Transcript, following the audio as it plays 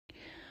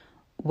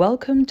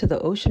Welcome to the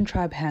Ocean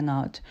Tribe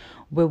Hangout,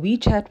 where we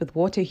chat with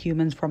water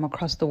humans from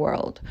across the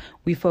world.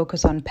 We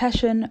focus on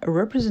passion,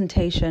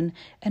 representation,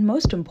 and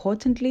most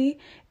importantly,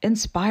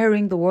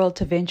 inspiring the world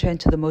to venture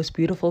into the most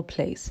beautiful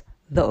place,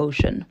 the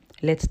ocean.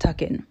 Let's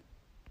tuck in.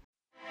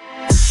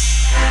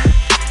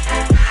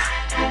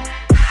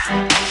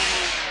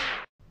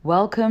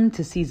 Welcome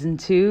to Season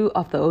 2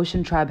 of the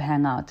Ocean Tribe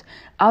Hangout.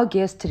 Our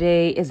guest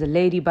today is a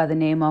lady by the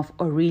name of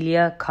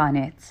Aurelia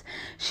Carnets.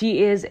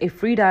 She is a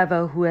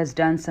freediver who has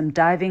done some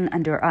diving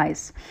under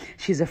ice.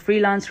 She's a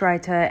freelance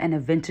writer and a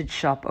vintage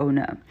shop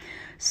owner.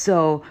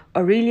 So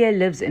Aurelia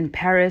lives in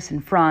Paris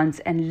in France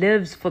and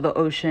lives for the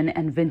ocean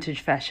and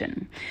vintage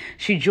fashion.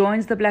 She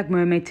joins the Black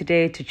Mermaid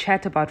today to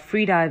chat about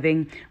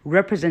freediving,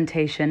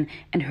 representation,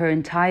 and her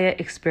entire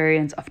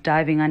experience of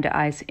diving under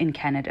ice in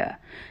Canada.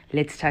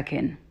 Let's tuck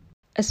in.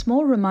 A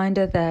small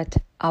reminder that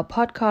our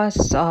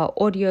podcasts are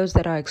audios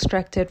that are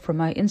extracted from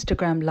my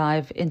Instagram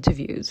live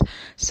interviews.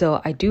 So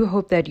I do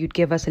hope that you'd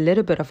give us a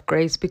little bit of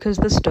grace because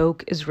the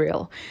stoke is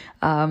real.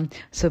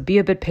 So be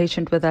a bit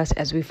patient with us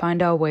as we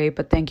find our way,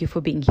 but thank you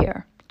for being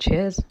here.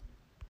 Cheers.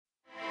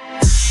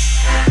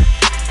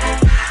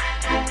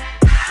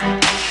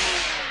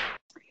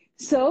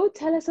 So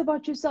tell us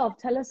about yourself.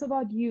 Tell us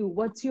about you.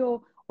 What's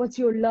your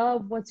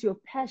love? What's your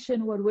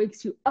passion? What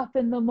wakes you up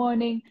in the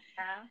morning?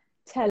 Yeah.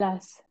 Tell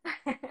us.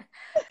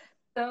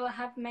 So I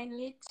have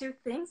mainly two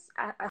things.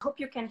 I hope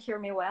you can hear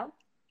me well.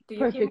 Do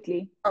you Perfectly.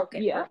 hear me? Okay.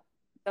 Yeah. Perfect.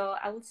 So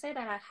I would say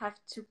that I have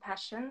two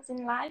passions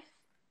in life.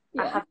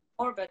 Yeah. I have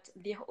more, but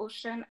the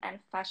ocean and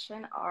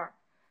fashion are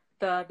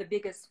the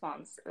biggest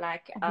ones.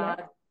 Like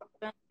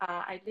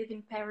I live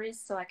in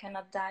Paris, so I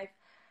cannot dive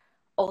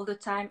all the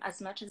time as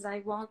much as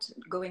I want,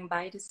 going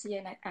by the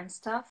sea and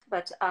stuff.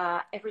 But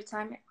every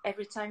time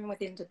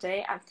within the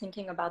day, I'm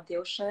thinking about the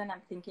ocean.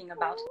 I'm thinking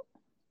about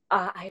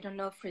I don't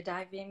know,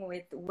 freediving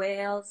with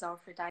whales or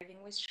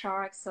freediving with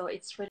sharks. So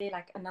it's really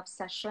like an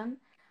obsession.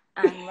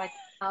 And right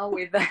now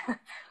with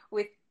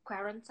with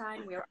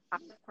quarantine, we're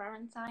out of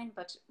quarantine.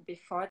 But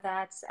before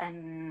that,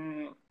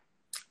 and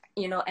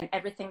and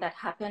everything that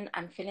happened,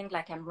 I'm feeling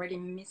like I'm really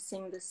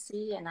missing the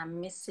sea, and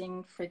I'm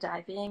missing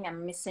freediving.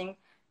 I'm missing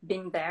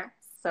being there.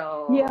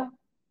 So Yeah.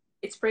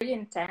 it's pretty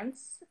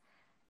intense.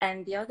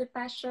 And the other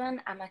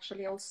passion, I'm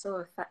actually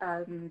also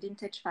a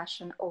vintage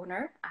fashion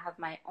owner. I have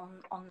my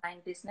own online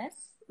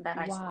business that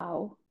I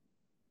started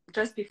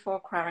just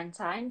before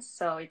quarantine.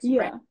 So it's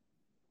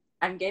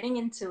I'm getting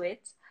into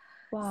it.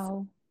 Wow.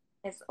 So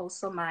it's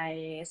also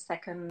my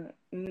second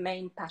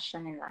main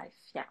passion in life.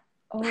 Yeah.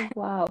 Oh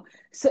wow.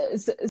 So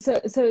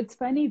it's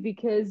funny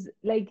because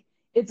like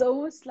it's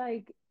almost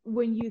like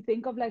when you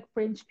think of like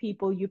French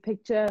people, you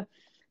picture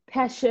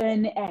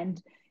passion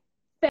and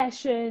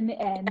fashion,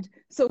 and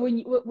so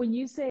when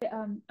you say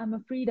I'm a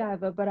free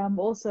diver but I'm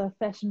also a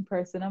fashion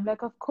person, I'm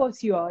like, of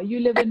course you are. You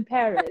live in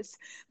Paris.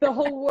 The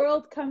whole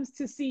world comes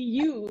to see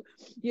you.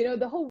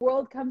 The whole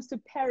world comes to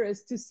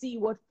Paris to see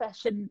what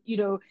fashion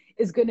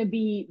is going to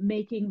be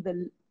making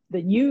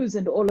the news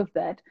and all of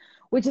that,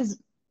 which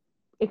is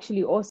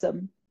actually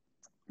awesome.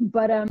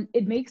 But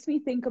it makes me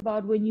think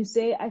about when you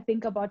say I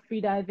think about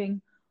free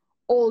diving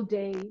all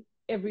day,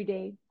 every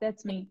day.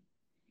 That's me.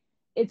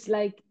 It's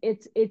like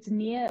it's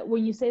near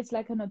when you say it's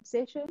like an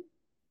obsession.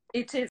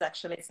 It is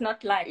actually. It's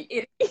not like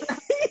it.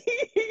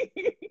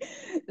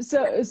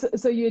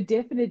 So you're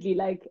definitely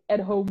like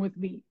at home with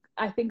me.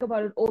 I think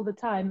about it all the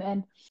time.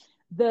 And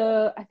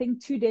I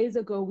think 2 days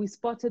ago we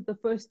spotted the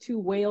first two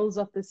whales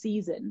of the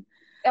season.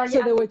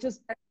 So they were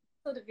just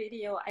the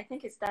video. I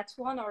think it's that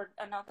one or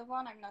another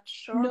one. I'm not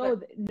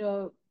sure.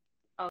 No.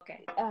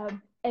 Okay.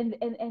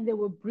 And they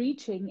were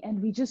breaching,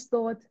 and we just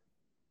thought,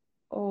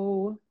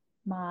 oh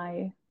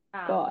my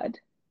God.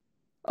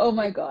 Oh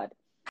my God.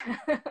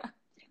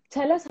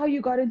 Tell us how you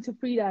got into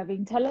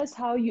freediving. Tell us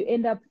how you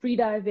end up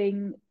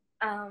freediving.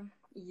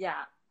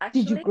 Yeah.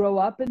 Actually, did you grow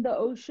up in the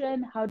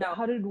ocean? How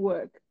did it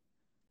work?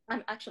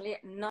 I'm actually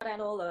not at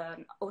all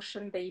an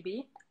ocean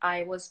baby.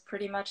 I was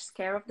pretty much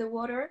scared of the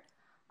water.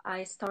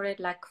 I started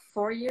like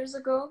 4 years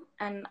ago,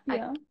 and I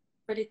can't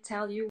really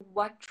tell you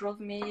what drove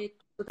me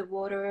to the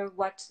water,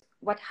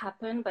 what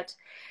happened, but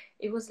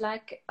it was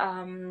like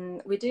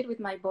we did with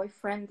my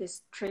boyfriend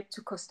this trip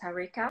to Costa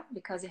Rica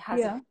because he has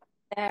a friend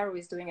there who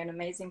is doing an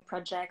amazing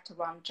project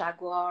around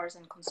jaguars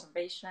and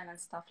conservation and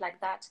stuff like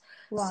that.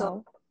 Wow.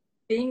 So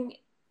being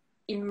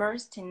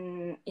immersed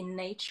in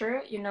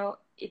nature,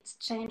 it's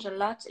changed a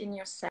lot in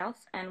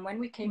yourself. And when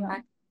we came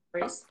back to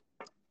Paris,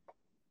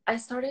 I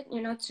started,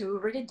 to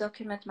really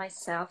document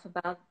myself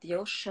about the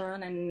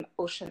ocean and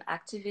ocean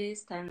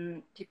activists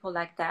and people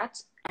like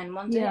that. And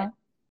one day,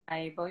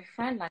 my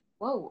boyfriend, like,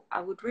 whoa, I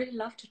would really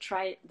love to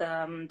try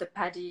the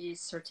PADI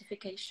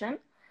certification.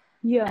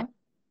 Yeah. And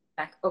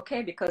like,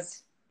 okay,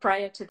 because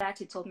prior to that,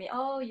 he told me,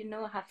 oh,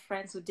 I have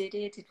friends who did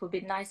it. It would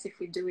be nice if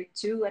we do it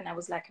too. And I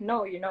was like,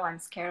 no, I'm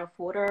scared of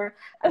water.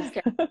 I'm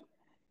scared of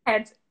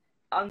head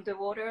on the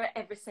water,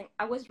 everything.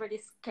 I was really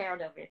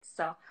scared of it.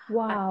 So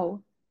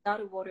wow.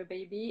 Not a water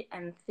baby,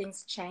 and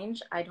things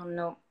change. I don't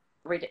know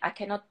really. I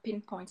cannot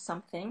pinpoint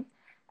something.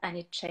 and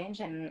it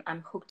changed, and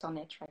I'm hooked on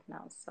it right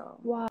now. So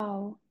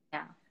Wow.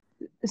 yeah,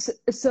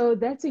 So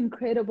that's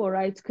incredible,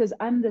 right? Because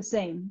I'm the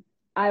same.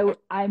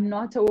 I'm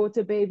not a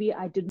water baby.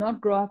 I did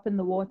not grow up in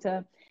the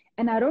water.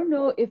 And I don't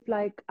know if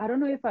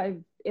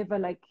I've ever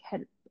like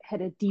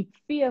had a deep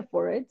fear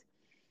for it,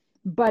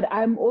 but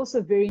I'm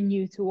also very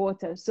new to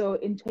water. So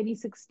in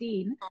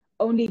 2016,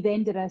 only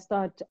then did I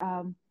start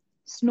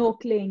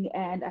snorkeling,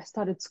 and I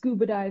started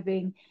scuba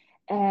diving,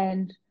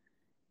 and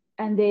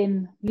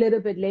then a little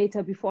bit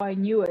later, before I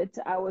knew it,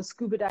 I was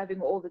scuba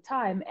diving all the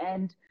time.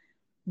 And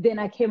then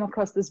I came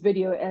across this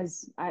video,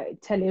 as I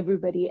tell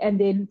everybody, and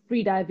then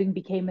free diving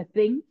became a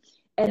thing.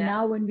 And yeah,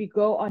 now when we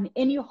go on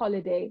any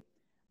holiday,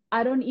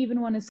 I don't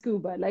even want to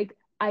scuba. Like,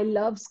 I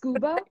love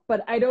scuba,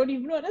 but I don't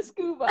even want to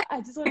scuba.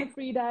 I just want to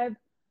free dive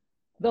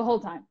the whole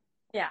time.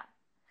 yeah.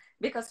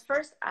 Because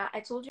first, I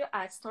told you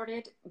I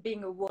started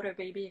being a water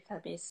baby, if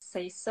I may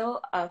say so,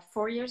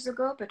 4 years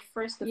ago. But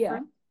the Yeah.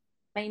 first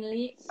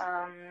mainly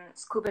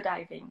scuba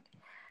diving,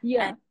 and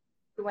Yeah.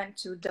 we went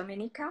to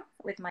Dominica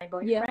with my Yeah.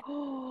 boyfriend.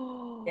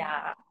 Oh,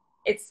 Yeah,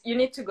 it's you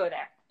need to go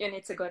there. You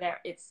need to go there.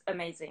 It's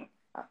amazing.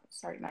 Oh,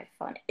 sorry, my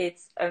phone.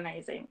 It's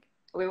amazing.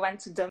 We went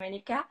to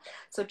Dominica.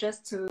 So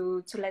just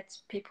to let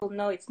people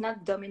know, it's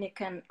not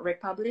Dominican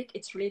Republic.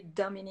 It's really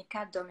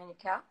Dominica,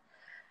 Dominica.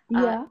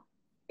 Uh, yeah.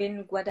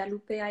 in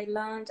Guadalupe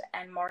Island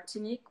and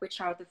Martinique,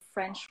 which are the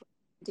French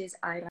these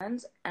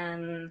islands.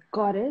 And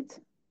Got it.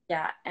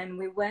 yeah, and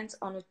we went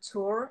on a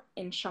tour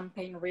in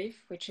Champagne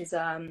Reef, which is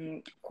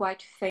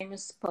quite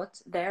famous spot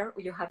there.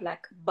 You have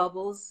like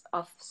bubbles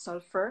of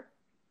sulfur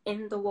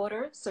in the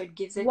water, so it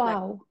gives it like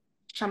Wow.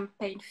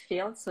 champagne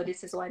feel. So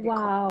this is why they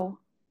call Wow.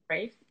 it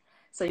reef.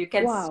 So you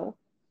can see Wow.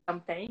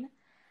 champagne.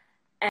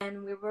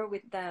 And we were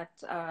with that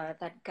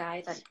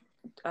guy,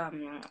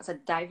 the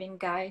diving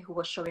guy who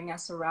was showing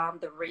us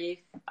around the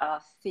reef,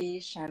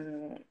 fish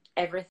and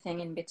everything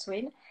in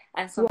between.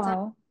 And sometimes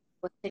Wow.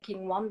 was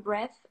taking one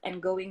breath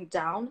and going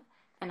down,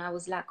 and I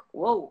was like,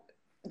 whoa,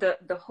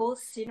 the whole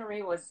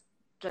scenery was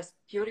just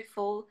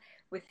beautiful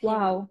with him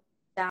Wow.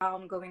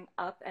 down, going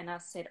up, and I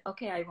said,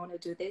 okay, I want to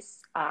do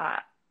this.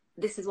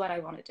 This is what I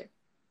want to do.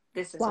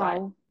 This is what.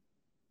 Wow.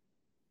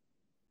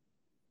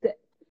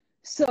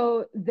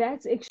 So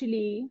that's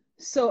actually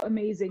so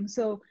amazing.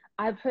 So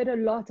I've heard a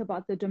lot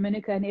about the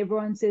Dominica, and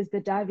everyone says the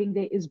diving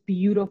there is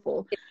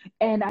beautiful.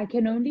 And I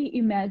can only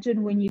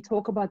imagine when you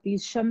talk about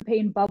these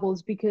champagne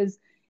bubbles, because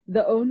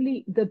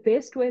the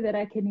best way that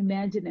I can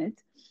imagine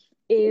it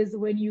is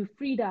when you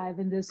free dive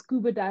and the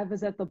scuba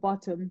divers at the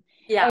bottom,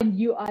 Yeah. and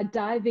you are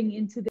diving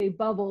into their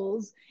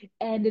bubbles,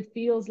 and it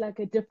feels like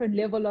a different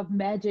level of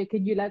magic,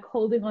 and you're like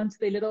holding on to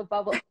their little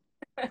bubble.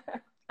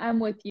 I'm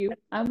with you.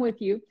 I'm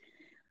with you.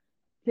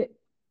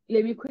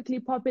 Let me quickly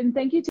pop in.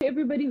 Thank you to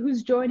everybody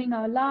who's joining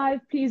our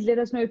live. Please let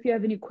us know if you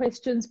have any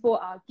questions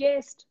for our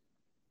guest.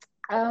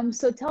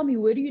 So tell me,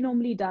 where do you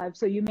normally dive?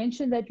 So you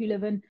mentioned that you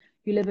live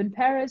in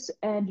Paris,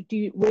 and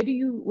where do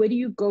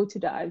you go to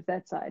dive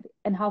that side,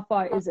 and how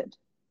far is it?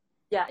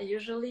 Yeah,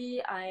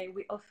 usually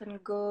we often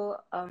go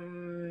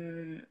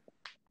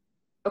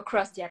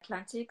across the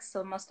Atlantic,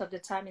 so most of the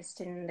time it's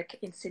in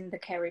the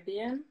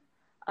Caribbean.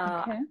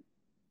 Uh, Okay.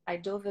 I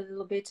dove a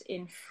little bit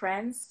in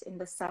France, in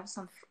the south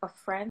of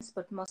France,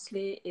 but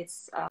mostly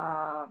it's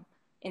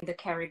in the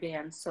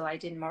Caribbean. So I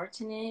did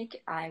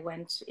Martinique. I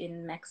went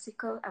in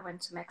Mexico. I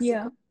went to Yeah.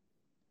 Mexico.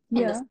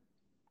 In the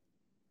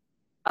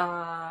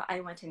Yeah. I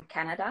went in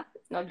Canada.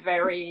 Not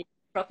very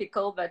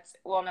tropical, but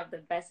one of the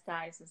best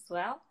dives as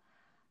well.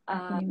 I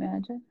can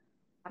imagine.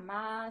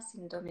 Bahamas,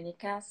 in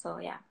Dominica. So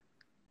yeah,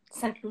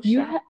 Saint You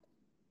Lucia. have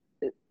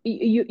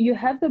you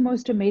have the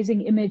most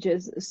amazing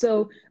images.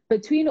 So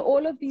between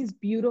all of these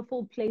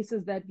beautiful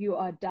places that you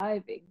are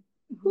diving,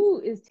 Mhm.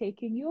 who is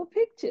taking your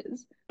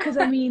pictures? Because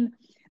I mean,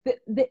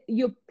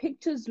 your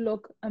pictures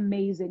look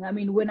amazing. I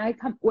mean, when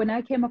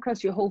I came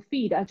across your whole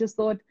feed, I just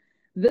thought,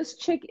 this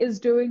chick is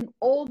doing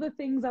all the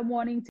things I'm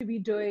wanting to be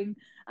doing.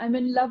 I'm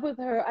in love with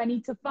her. I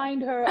need to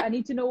find her. I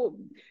need to know,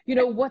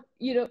 what,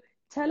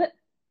 tell it.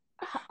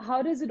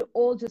 How does it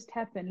all just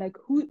happen? Like,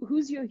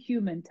 who's your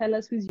human? Tell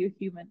us who's your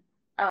human.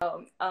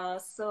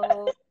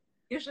 So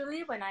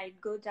usually when I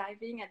go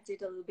diving, I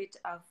did a little bit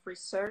of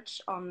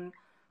research on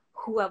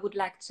who I would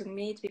like to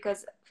meet,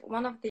 because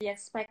one of the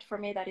aspects for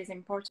me that is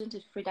important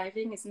in free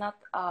diving is not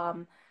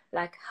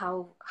like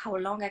how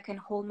long I can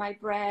hold my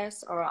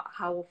breath or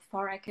how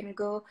far I can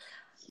go.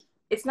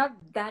 It's not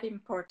that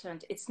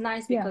important. It's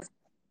nice Yeah. because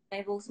it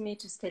enables me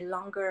to stay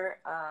longer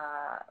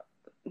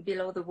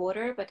below the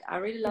water, but I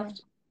really love Yeah.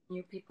 to meet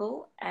new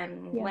people.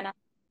 And Yeah. when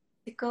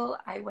Mexico,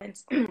 I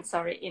went,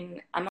 sorry,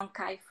 in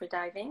Amoncay free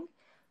diving,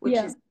 which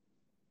Yeah. is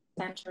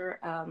a center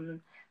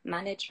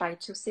managed by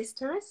two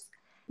sisters.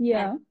 And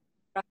Yeah. the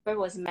instructor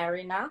was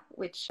Marina,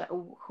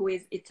 who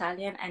is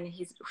Italian, and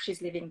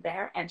she's living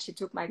there. And she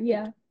took my picture.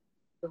 Yeah.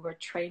 We were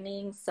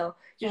training, so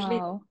usually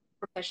Wow.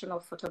 professional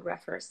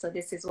photographers. So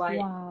this is why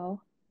it's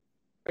Wow.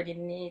 really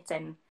neat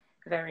and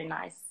very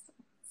nice.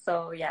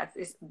 So yeah,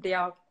 they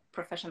are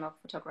professional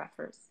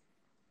photographers.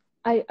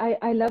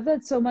 I love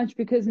that so much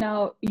because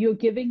now you're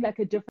giving like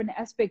a different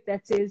aspect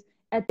that says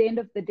at the end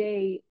of the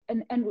day,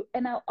 and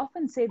I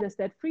often say this,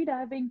 that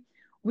freediving,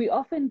 we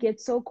often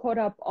get so caught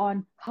up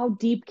on how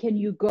deep can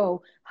you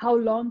go, how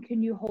long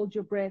can you hold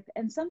your breath,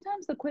 and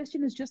sometimes the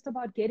question is just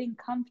about getting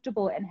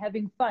comfortable and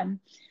having fun,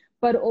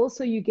 but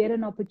also you get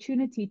an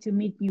opportunity to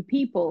meet new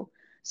people.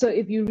 So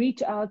if you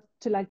reach out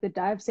to like the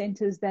dive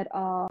centers that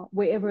are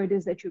wherever it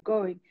is that you're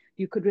going,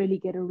 you could really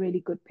get a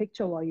really good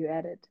picture while you're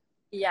at it.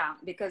 Yeah,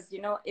 because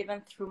you know,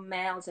 even through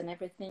mails and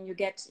everything, you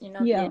get, you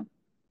know, the Yeah.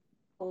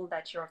 people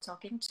that you're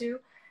talking to.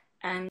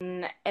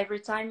 And every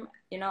time,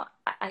 you know,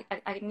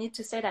 I need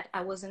to say that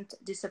I wasn't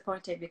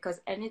disappointed because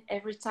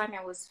every time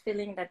I was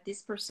feeling that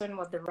this person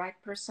was the right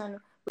person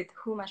with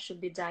whom I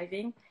should be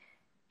diving,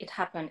 it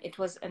happened. It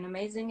was an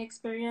amazing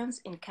experience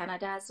in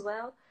Canada as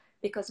well,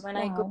 because when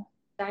I go Wow.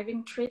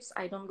 diving trips,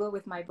 I don't go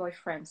with my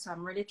boyfriend, so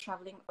I'm really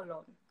traveling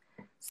alone.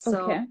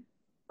 So Okay.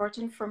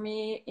 important for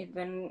me,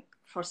 even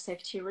for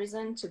safety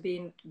reason, to be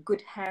in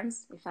good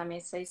hands, if I may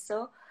say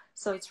so.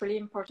 So it's really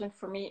important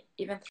for me,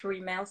 even through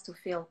emails, to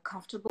feel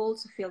comfortable,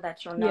 to feel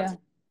that you're not Yeah.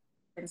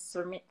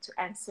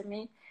 answer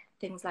me,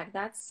 things like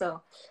that.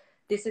 So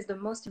this is the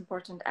most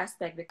important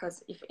aspect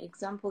because if,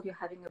 example, you're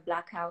having a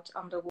blackout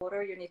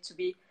underwater, you need to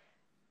be,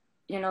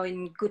 you know,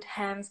 in good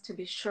hands to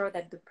be sure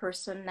that the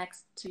person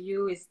next to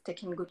you is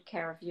taking good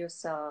care of you.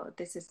 So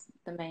this is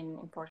the main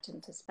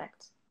important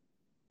aspect.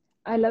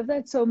 I love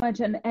that so much,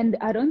 and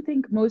I don't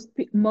think most,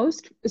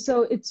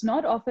 so it's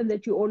not often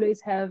that you always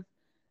have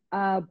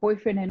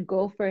boyfriend and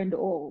girlfriend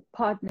or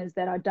partners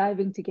that are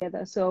diving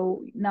together.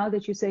 So now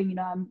that you're saying,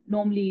 I'm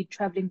normally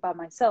traveling by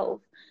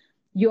myself,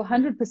 you're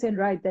 100%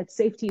 right that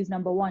safety is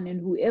number one,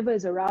 and whoever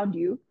is around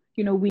you,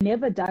 we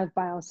never dive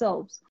by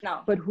ourselves,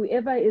 No. but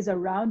whoever is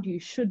around you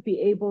should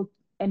be able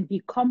and be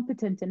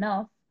competent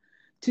enough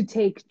to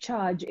take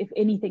charge if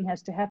anything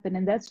has to happen,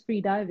 and that's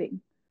free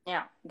diving.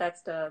 Yeah,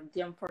 that's the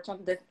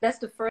important, that's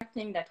the first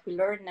thing that we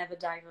learn: never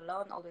dive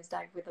alone, always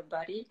dive with a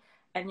buddy.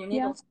 And you need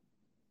Yeah, also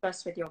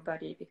trust with your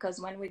buddy, because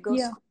when we go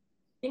yeah, scuba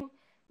diving,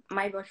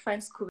 my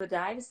boyfriend scuba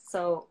dives,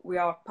 so we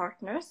are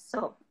partners,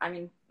 so I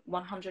mean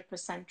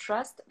 100%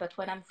 trust. But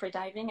when I'm free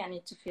diving, I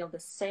need to feel the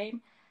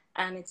same.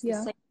 And it's the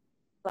yeah, same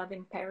club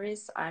in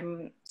Paris.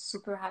 I'm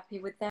super happy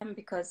with them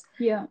because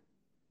yeah,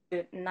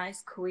 the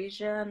nice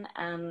cohesion,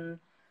 and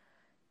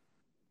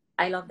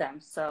I love them,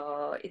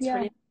 so it's yeah.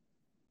 really.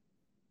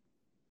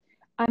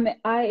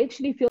 I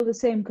actually feel the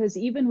same because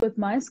even with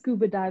my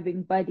scuba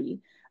diving buddy,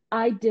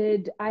 I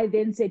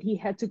then said he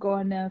had to go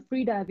on a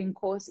free diving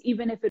course,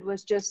 even if it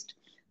was just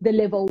the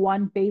level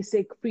one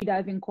basic free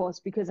diving course,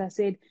 because I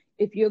said,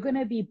 if you're going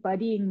to be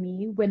buddying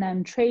me when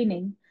I'm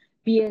training,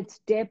 be it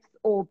depth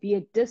or be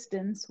it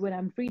distance when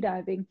I'm free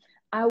diving,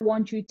 I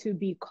want you to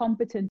be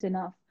competent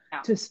enough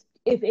Yeah. to,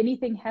 if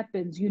anything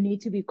happens, you need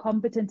to be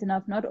competent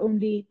enough not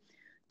only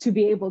to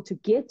be able to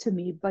get to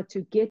me, but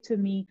to get to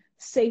me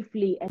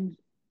safely and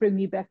bring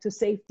me back to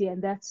safety.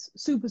 And that's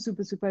super,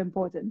 super, super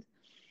important.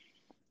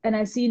 And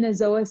I see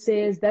Nazoa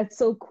says, that's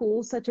so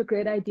cool. Such a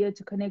great idea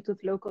to connect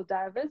with local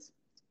divers.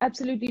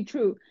 Absolutely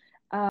true.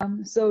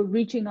 So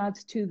reaching out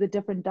to the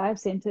different dive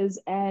centers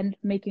and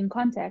making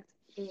contact.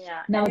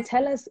 Yeah, Now and it's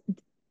tell us, a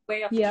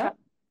way of yeah, travel,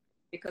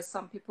 because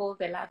some people,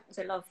 they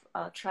love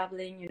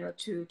traveling, you know,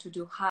 to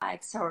do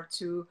hikes or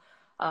to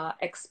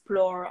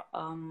explore,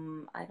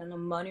 I don't know,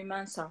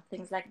 monuments or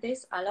things like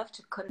this. I love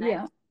to yeah,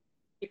 connect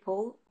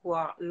people who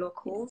are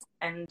locals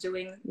and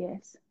doing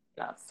yes.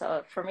 love.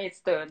 So for me,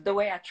 it's the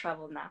way I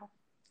travel now,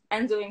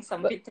 and doing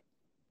some But vintage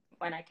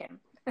when I can.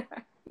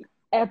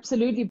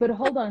 absolutely. But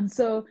hold on.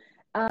 So,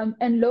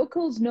 and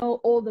locals know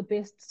all the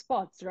best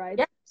spots, right?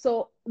 Yeah,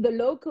 So the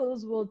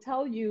locals will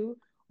tell you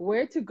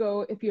where to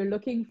go if you're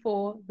looking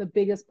for the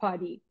biggest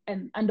party,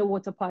 an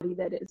underwater party,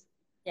 that is.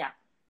 yeah.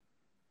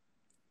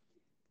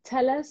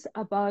 Tell us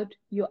about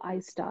your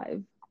ice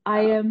dive.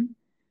 Uh,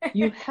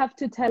 You have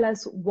to tell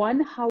us one,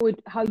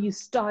 how you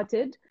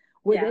started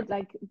with yeah. it,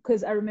 like,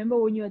 because I remember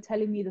when you were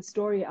telling me the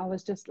story, I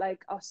was just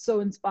like, I was so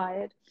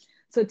inspired.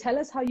 So tell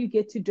us how you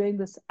get to doing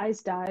this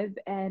ice dive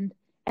and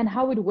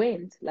how it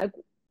went. Like,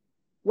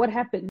 what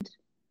happened?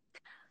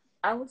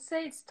 I would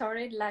say it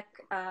started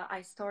like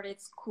I started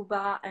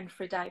scuba and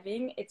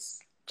freediving. It's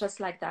just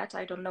like that.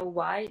 I don't know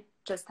why. It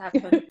just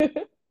happened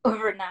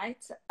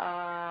overnight.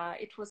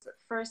 It was at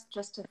first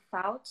just a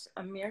thought,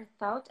 a mere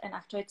thought, and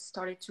after it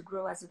started to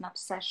grow as an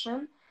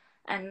obsession.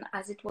 And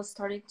as it was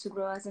starting to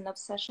grow as an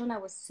obsession, I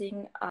was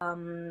seeing,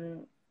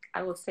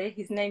 I will say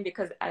his name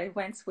because I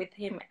went with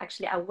him.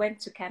 Actually, I went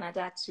to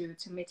Canada to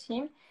meet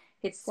him.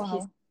 He's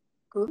Wow.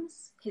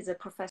 Goons. He's a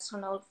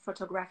professional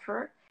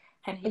photographer,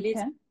 and he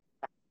lives. Okay.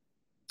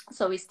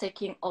 So he's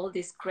taking all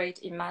this great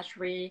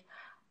imagery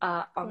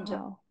on the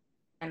Wow.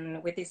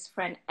 and with his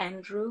friend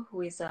Andrew,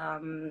 who is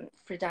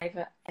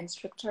freediver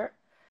instructor.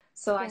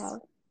 So I saw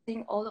Wow.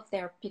 seeing all of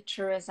their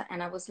pictures,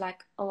 and I was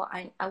like, oh,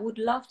 I would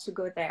love to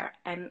go there.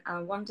 And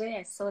one day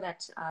I saw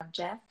that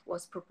Jeff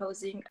was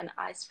proposing an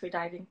ice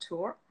freediving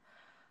tour.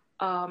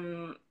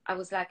 I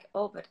was like,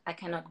 oh, but I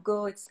cannot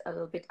go. It's a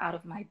little bit out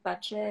of my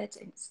budget.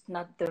 It's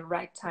not the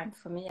right time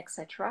for me,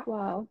 etc.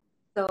 Wow.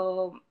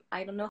 So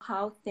I don't know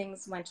how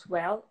things went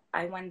well.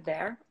 I went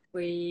there.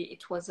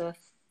 It was a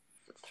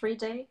 3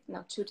 day,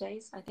 no, 2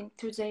 days, I think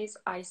 2 days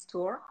ice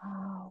tour.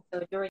 Wow.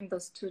 So during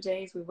those 2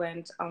 days, we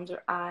went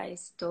under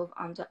ice, dove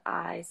under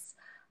ice.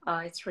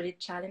 It's really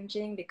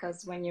challenging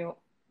because when you're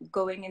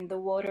going in the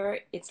water,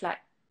 it's like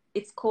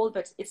it's cold,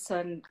 but it's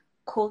a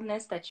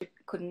coldness that you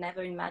could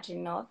never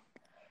imagine of.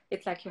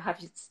 It's like you have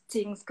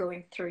things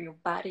going through your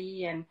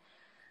body, and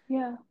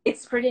Yeah.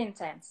 it's pretty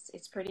intense.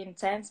 It's pretty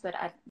intense, but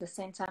at the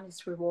same time,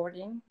 it's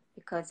rewarding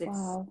because it's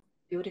Wow.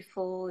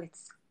 beautiful,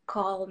 it's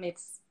calm.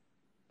 It's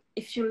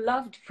if you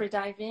loved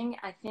freediving,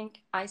 I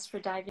think ice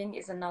freediving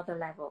is another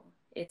level.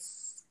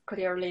 It's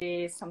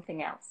clearly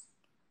something else.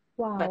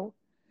 But Wow.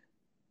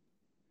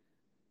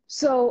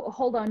 So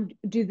hold on,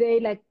 do they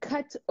like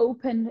cut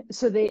open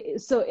so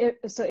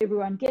so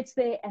everyone gets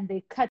there and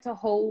they cut a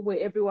hole where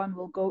everyone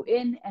will go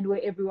in and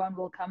where everyone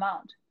will come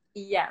out?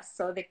 yeah,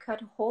 so they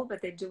cut a hole,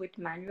 but they do it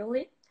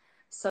manually.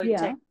 So it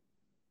Yeah. takes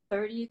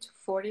 30 to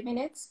 40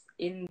 minutes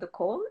in the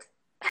cold.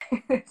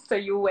 So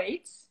you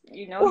wait,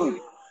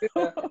 it's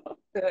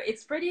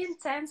pretty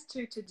intense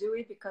to do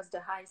it because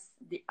the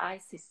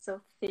ice is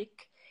so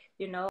thick,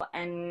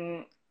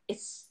 and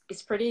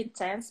it's pretty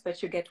intense,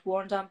 but you get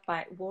warmed up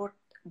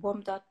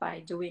by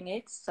doing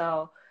it.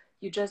 So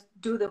you just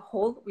do the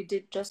hole. We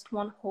did just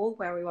one hole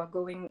where we were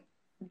going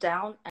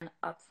down and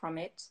up from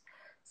it.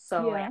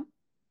 So yeah,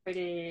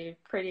 Yeah.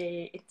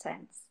 pretty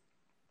intense.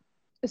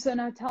 So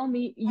now tell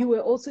me, you were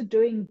also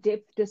doing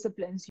depth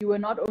disciplines. You were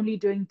not only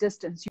doing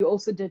distance, you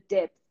also did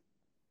depth.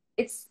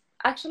 It's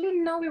actually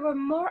no, we were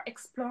more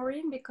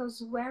exploring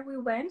because where we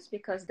went,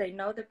 because they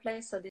know the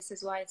place. So this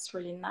is why it's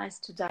really nice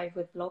to dive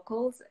with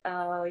locals.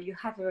 You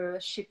have a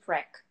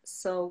shipwreck.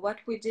 So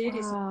what we did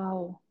is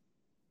Wow.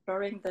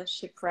 exploring the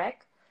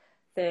shipwreck.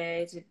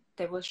 They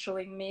were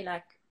showing me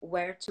like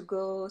where to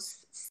go,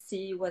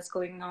 see what's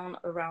going on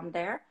around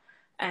there.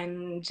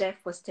 And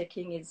Jeff was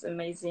taking his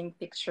amazing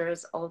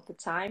pictures all the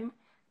time.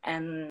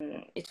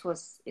 And it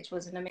was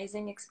an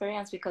amazing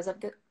experience because of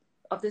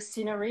the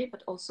scenery,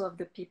 but also of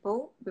the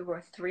people. We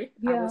were three.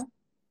 I was Yeah.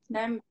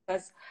 them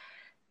because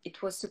we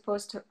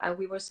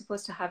were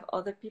supposed to have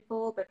other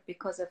people, but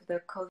because of the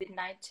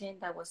COVID-19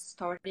 that was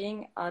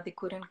starting, they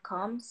couldn't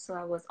come. So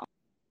I was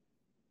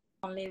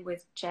only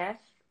with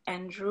Jeff,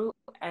 Andrew,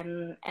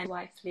 and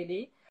wife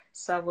Lily.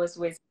 So I was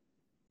with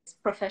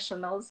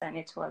professionals, and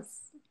it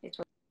was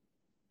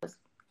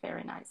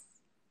very nice.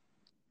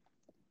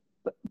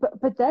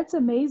 But that's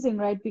amazing,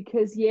 right?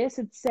 Because yes,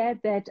 it's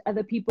sad that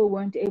other people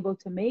weren't able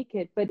to make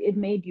it, but it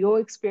made your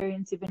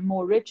experience even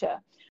more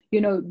richer.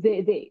 You know,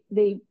 the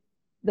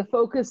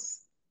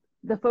focus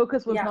the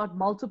focus was Yeah, not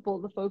multiple,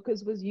 the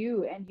focus was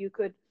you, and you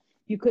could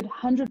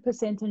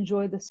 100%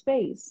 enjoy the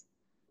space.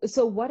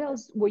 So what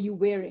else were you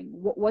wearing?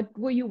 What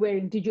were you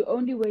wearing? Did you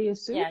only wear your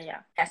yeah, suit?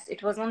 yeah. Yes,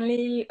 it was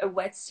only a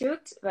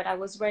wetsuit, but I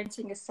was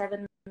renting a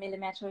 7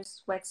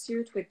 millimeters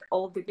wetsuit with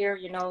all the gear,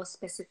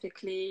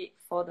 specifically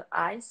for the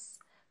ice.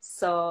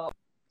 So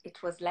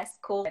it was less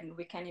cold than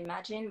we can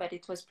imagine, but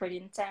it was pretty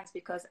intense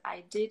because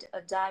I did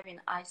a dive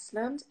in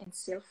Iceland in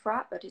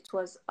Silfra, but it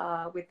was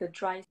with the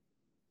dry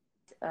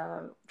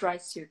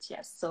suit,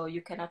 yes. So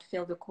you cannot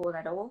feel the cold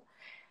at all,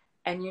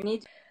 and you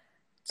need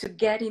to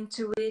get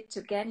into it,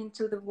 to get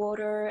into the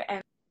water,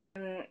 and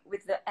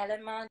with the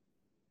element.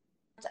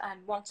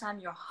 And one time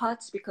you're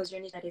hot because your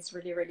knee that is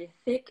really, really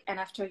thick, and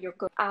after you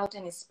go out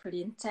and it's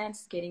pretty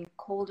intense, getting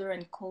colder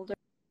and colder,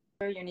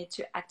 you need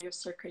to act your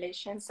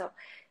circulation. So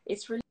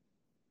it's really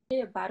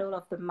a battle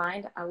of the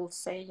mind. I will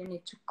say you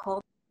need to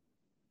calm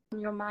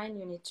your mind.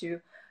 You need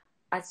to,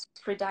 as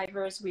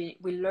freedivers, we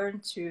learn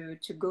to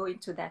go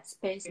into that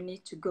space. You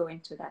need to go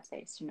into that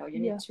space. You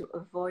need Yeah. to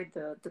avoid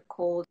the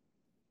cold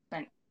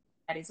and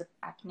that is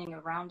happening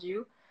around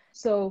you.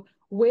 So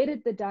where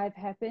did the dive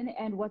happen,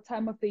 and what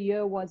time of the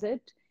year was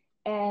it?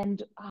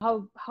 And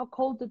how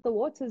cold did the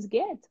waters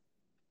get?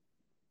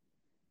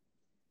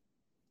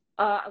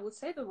 I would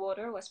say the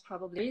water was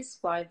probably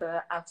while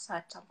the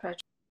outside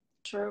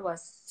temperature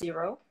was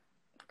zero,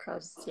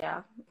 because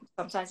yeah,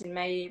 sometimes it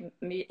may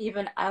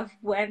even have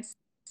went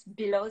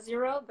below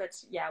zero, but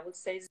yeah, I would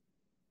say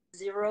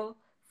zero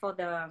for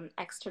the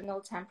external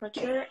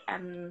temperature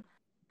and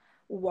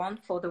one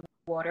for the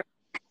water.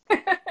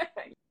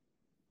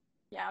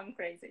 Yeah, I'm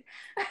crazy.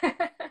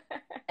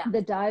 Yeah.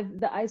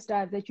 The ice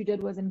dive that you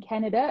did was in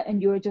Canada,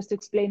 and you were just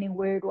explaining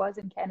where it was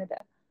in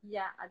Canada.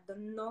 Yeah, at the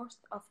north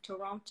of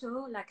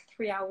Toronto, like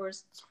 3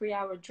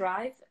 hour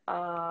drive,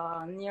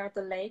 near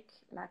the lake.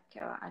 Like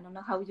I don't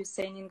know how you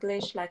say in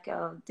English, like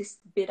this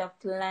bit of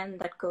land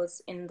that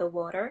goes in the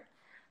water.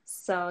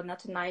 So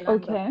not an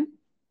island, but Okay. an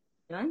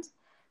island,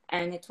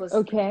 and it was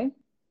Okay.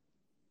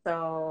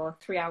 so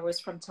 3 hours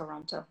from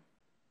Toronto.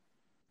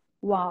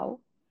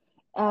 Wow.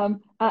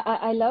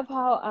 I love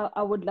how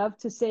I would love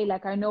to say,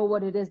 like, I know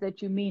what it is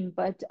that you mean,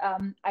 but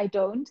I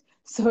don't.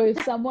 So if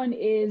Yeah, someone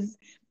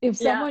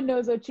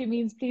knows what she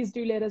means, please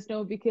do let us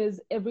know,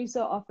 because every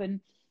so often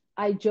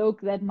I joke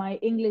that my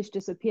English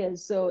disappears.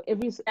 So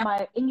my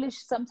English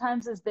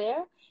sometimes is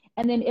there,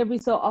 and then every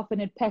so often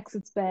it packs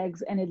its bags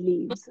and it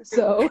leaves.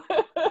 So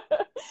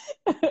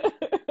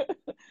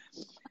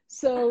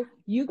so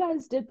you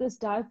guys did this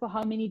dive for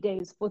how many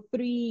days? For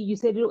three, you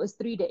said it was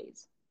 3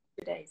 days.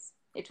 2 days.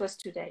 It was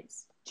 2 days.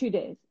 2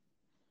 days.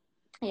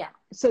 Yeah.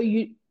 So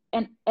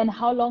and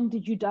how long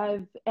did you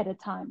dive at a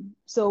time?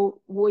 So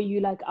were you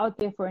like out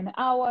there for an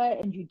hour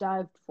and you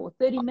dived for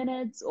 30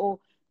 minutes, or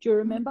do you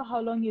remember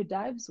how long your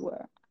dives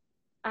were?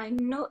 I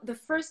know the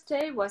first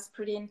day was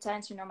pretty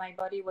intense. My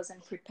body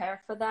wasn't prepared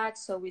for that.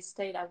 So we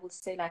stayed, I would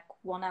say, like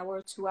 1 hour,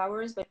 2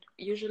 hours. But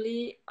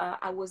usually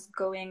I was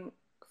going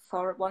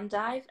for one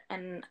dive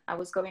and I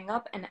was going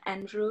up, and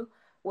Andrew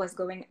was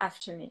going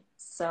after me.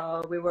 So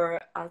we were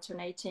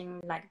alternating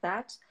like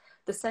that.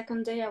 The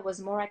second day I was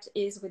more at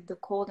ease with the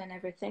cold and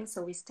everything. So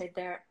we stayed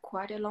there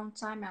quite a long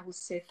time. I would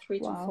say 3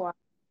 to 4 hours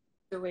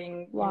doing,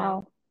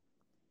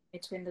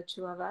 between the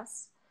two of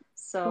us.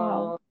 So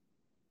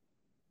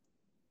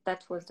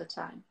that was the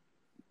time.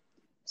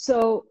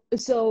 So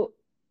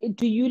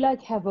do you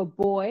like have a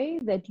buoy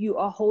that you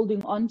are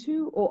holding onto,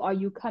 or are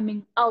you coming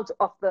out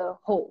of the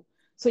hole?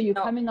 So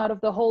you're coming out of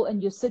the hole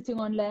and you're sitting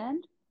on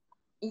land?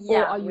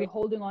 Yeah. Or are you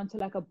holding on to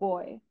like a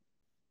buoy?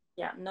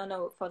 Yeah,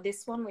 no. For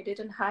this one, we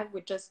didn't have.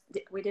 We just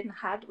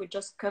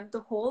cut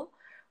the hole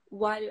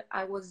while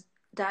I was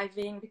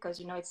diving, because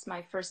it's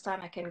my first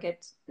time. I can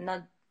get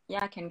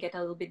a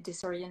little bit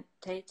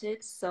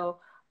disorientated. So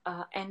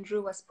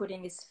Andrew was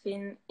putting his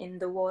fin in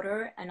the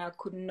water, and I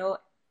could know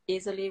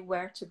easily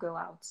where to go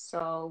out.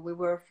 So we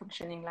were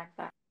functioning like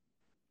that.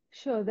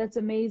 Sure, that's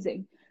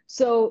amazing.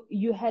 So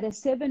you had a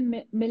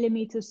 7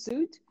 millimeter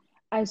suit.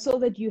 I saw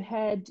that you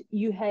had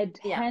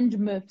hand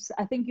mitts.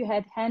 I think you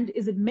had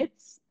is it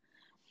mitts?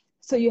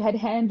 So you had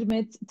hand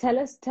mitts. Tell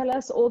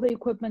us all the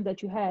equipment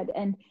that you had,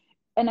 and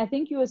I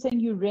think you were saying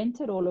you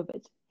rented all of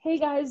it. Hey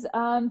guys,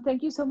 thank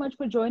you so much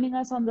for joining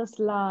us on this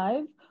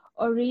live.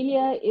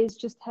 Aurelia is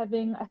just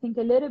having, I think,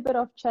 a little bit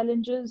of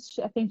challenges.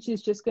 I think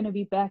she's just going to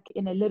be back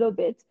in a little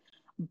bit,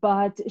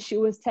 but she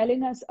was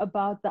telling us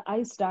about the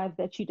ice dive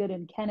that she did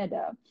in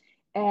Canada,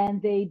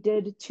 and they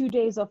did 2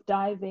 days of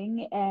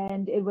diving,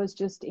 and it was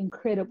just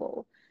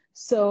incredible.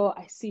 So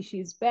I see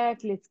she's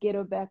back. Let's get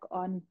her back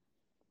on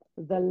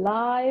the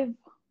live.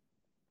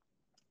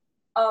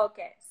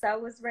 Okay, so I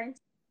was renting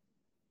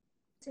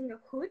a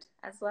hood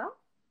as well,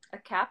 a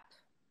cap,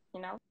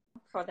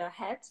 for the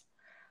head.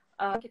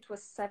 It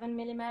was 7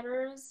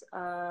 millimeters.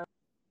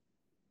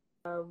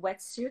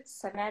 Wetsuit,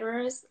 7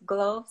 meters.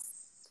 Gloves,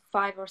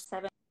 5 or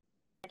 7,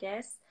 I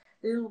guess.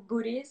 Little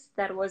booties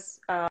that was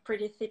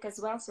pretty thick as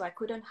well, so I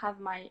couldn't have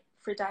my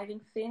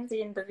freediving fins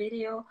in the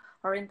video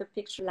or in the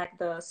picture like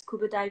the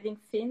scuba diving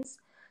fins.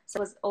 So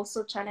it was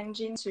also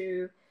challenging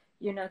to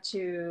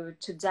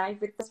dive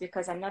with this,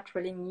 because I'm not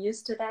really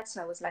used to that.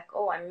 So I was like,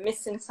 oh, I'm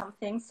missing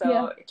something.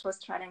 So it was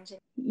challenging.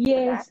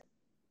 Yes.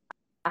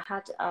 I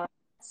had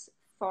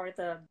for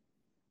the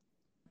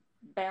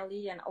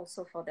belly and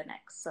also for the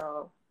neck.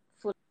 So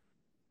full.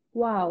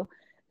 Wow.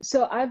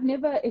 So I've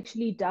never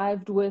actually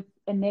dived with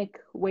a neck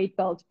weight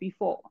belt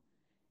before.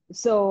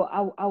 So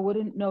I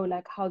wouldn't know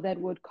like how that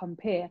would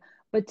compare.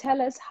 But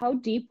tell us, how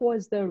deep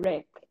was the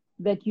wreck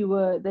that you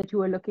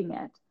were looking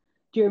at?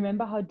 Do you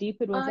remember how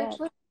deep it was at?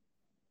 It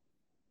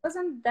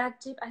wasn't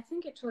that deep. I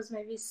think it was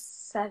maybe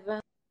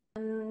 7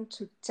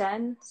 to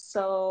 10.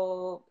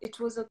 So it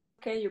was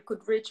okay. You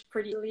could reach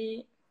pretty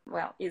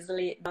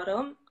easily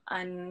bottom,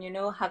 and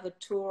have a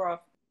tour of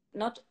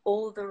not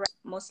all the rest.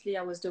 Mostly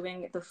I was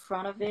doing the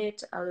front of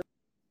it, a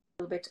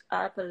little bit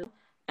up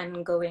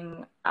and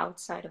going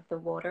outside of the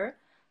water.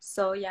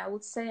 So yeah, I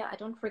would say, I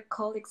don't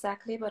recall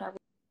exactly, but I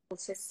would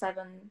say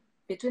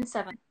between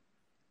 7.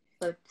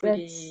 So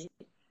pretty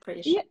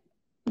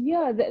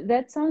yeah,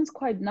 that sounds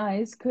quite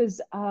nice,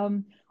 because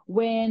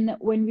when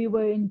we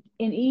were in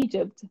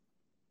Egypt,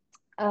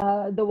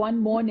 the one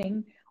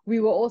morning we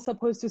were all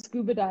supposed to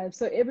scuba dive,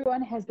 so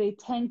everyone has their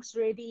tanks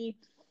ready,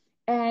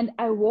 and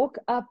I walk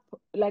up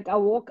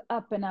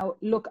and I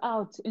look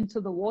out into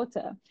the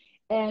water,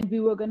 and we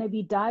were going to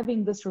be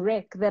diving this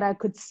wreck that I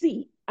could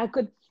see.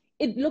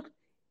 It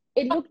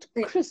looked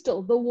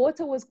crystal. The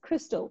water was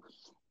crystal.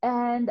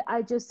 And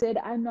I just said,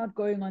 I'm not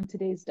going on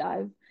today's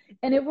dive.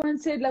 And everyone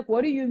said, like,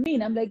 what do you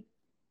mean? I'm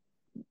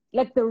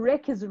like the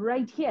wreck is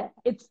right here.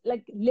 It's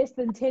like less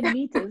than 10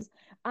 meters.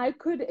 I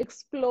could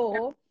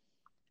explore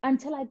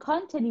until I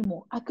can't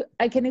anymore.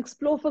 I can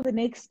explore for the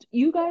next,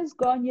 you guys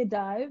go on your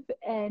dive,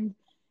 and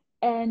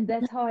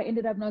that's how I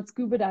ended up not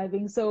scuba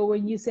diving. So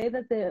when you say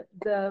that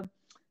the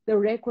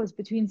wreck was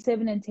between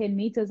 7 and 10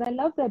 meters, I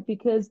love that,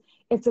 because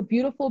it's a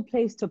beautiful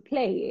place to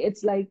play.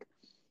 It's like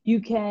you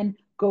can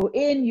go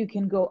in, you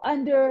can go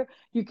under,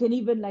 you can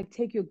even like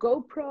take your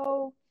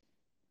GoPro.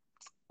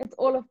 It's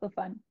all of the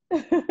fun.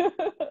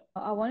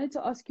 I wanted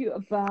to ask you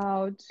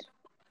about,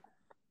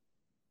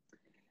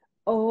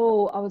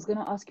 I was going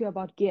to ask you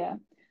about gear.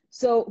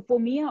 So for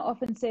me, I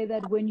often say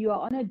that when you are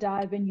on a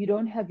dive and you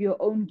don't have your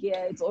own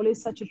gear, it's always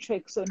such a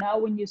trick. So now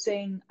when you're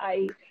saying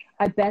I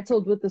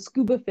battled with the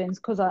scuba fins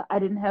because I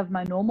didn't have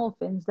my normal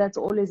fins, that's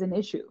always an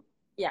issue.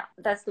 Yeah,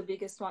 that's the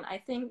biggest one. I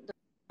think the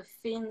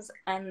fins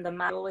and the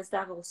mask, I always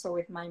have also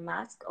with my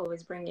mask,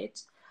 always bring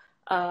it,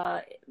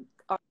 uh,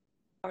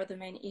 are the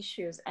main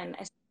issues. And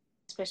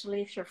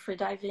especially if you're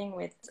freediving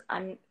with,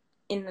 I'm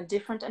in a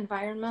different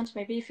environment,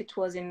 maybe if it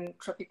was in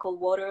tropical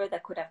water,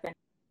 that could have been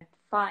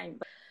fine.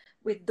 But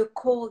with the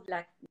cold,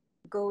 like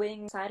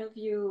going inside of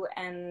you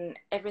and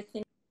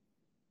everything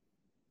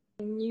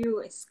new,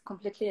 it's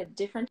completely a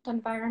different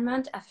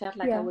environment. I felt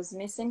like I Yeah, was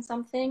missing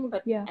something,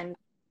 but yeah, and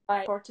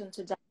why important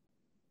to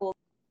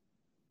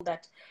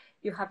that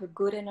you have a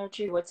good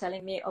energy. You were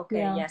telling me, okay,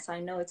 yeah, yes, I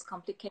know it's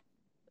complicated.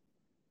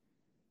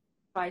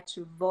 Try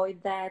to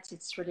avoid that.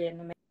 It's really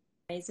an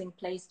amazing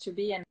place to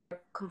be, and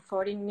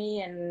comforting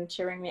me and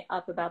cheering me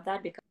up about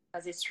that,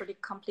 because it's really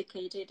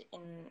complicated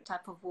in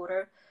type of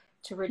water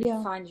to really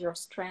yeah, find your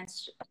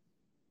strength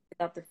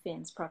without the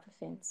fins, proper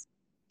fins.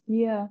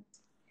 yeah.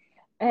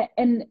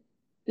 And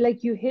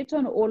like you hit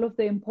on all of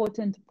the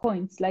important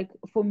points. Like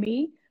for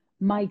me,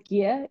 my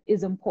gear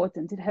is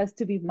important. It has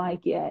to be my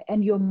gear.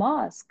 And your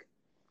mask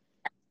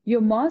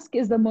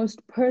is the most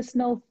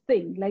personal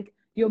thing. Like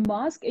your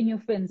mask and your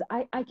fins.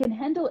 I can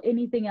handle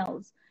anything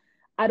else.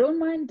 I don't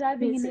mind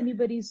diving Me in too.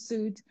 anybody's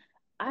suit.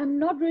 I'm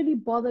not really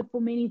bothered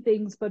for many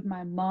things, but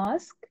my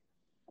mask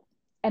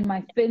and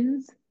my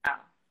fins Yeah.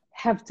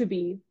 have to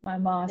be my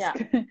Yeah. mask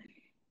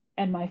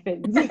and my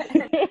fins.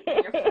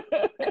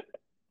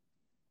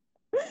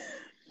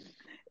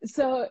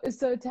 So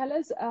tell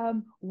us,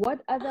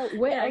 what other,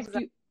 Yeah,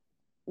 exactly.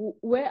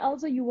 where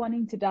else are you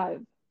wanting to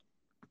dive?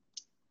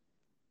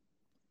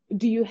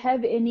 Do you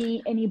have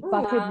any Ooh,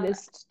 bucket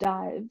list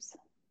dives?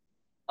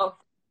 of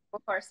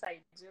course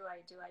I do.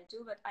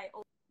 But I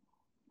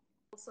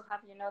also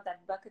have,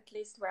 that bucket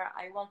list where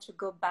I want to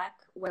go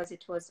back, whereas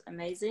it was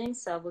amazing.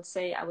 So I would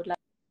say I would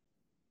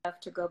love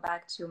to go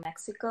back to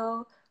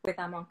Mexico with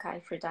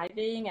Amonkai free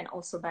diving, and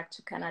also back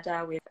to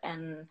Canada with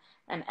and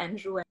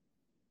Andrew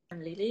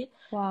and Lily.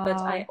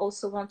 But I Wow.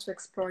 also want to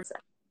explore,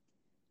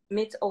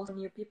 meet all the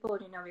new people,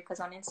 because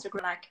on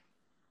Instagram, like,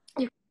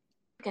 you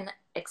can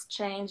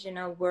exchange,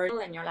 words,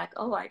 and you're like,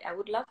 oh, I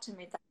would love to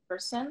meet that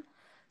person.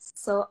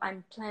 So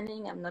I'm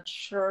planning, I'm not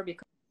sure,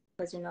 because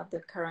of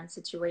the current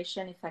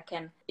situation, if I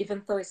can,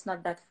 even though it's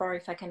not that far,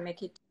 if I can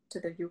make it to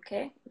the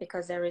UK,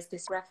 because there is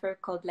this photographer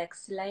called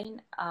Lexi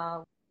Lane,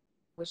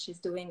 which is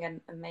doing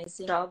an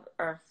amazing job.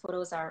 Her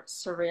photos are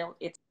surreal.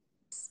 It's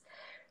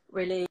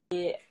really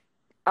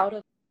out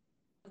of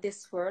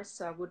this world.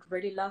 So I would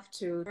really love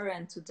to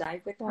and to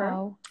dive with her.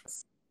 Wow.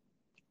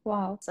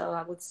 Wow. So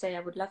I would say I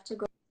would love to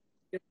go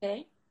to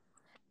UK.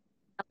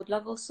 I would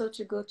love also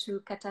to go to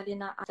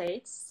Catalina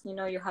States.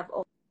 You have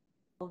all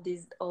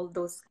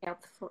those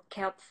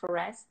kelp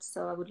forests.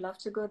 So I would love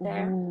to go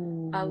there.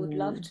 I would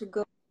love Ooh. to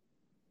go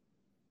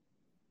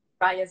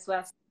try as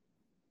well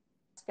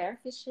spear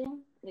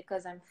fishing,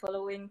 because I'm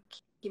following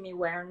Kimi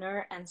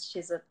Werner, and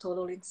she's a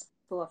total inspiration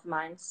of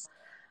mine.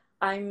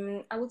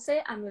 I would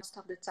say I'm most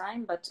of the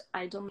time, but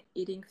I don't like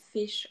eating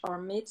fish or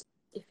meat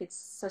if it's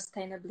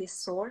sustainably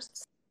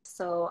sourced.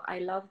 So I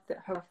love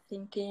her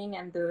thinking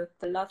and the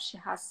love she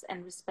has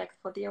and respect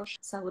for the ocean.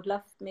 So I would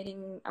love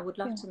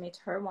Yeah. to meet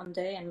her one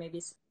day, and maybe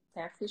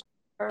spearfish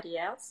or somebody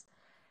else.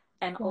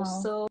 And Wow.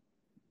 also,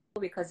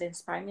 because they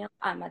inspire me,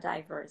 I'm a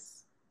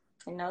divers.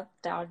 There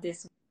are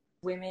these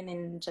women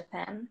in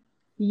Japan,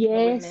 the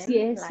Yes, women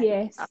yes, like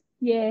yes,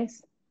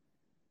 yes.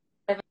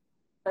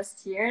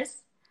 7+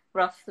 years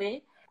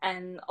roughly,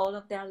 and all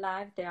of their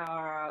life they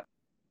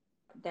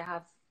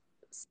have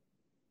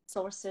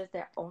sources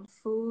their own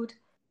food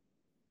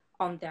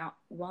on their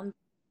one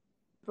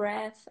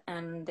breath,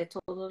 and they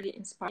totally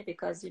inspire,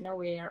 because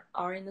we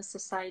are in a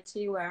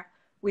society where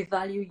we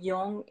value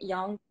young.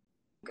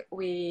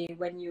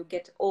 When you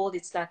get old,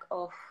 it's like,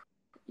 oh,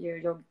 you're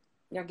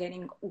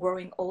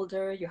growing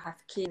older, you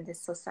have kids in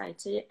this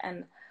society.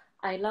 And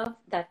I love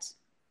that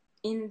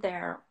in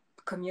their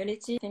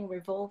community thing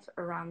revolve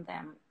around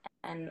them,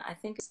 and I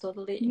think it's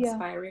totally Yeah,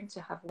 inspiring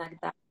to have like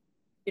that,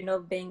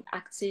 being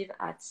active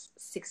at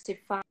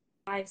 65,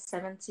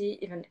 70,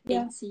 even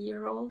yeah,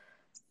 80-year-old.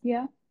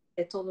 yeah.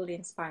 They totally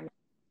inspire me.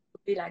 It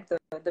would be like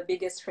the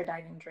biggest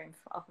freediving dream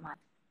of mine.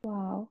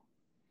 Wow.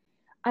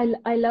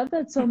 I love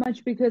that so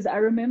much because I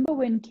remember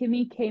when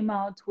Kimmy came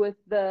out with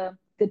the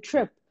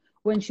trip,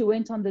 when she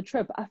went on the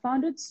trip, I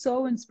found it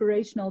so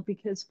inspirational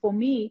because for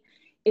me,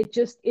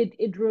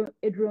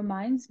 it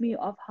reminds me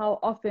of how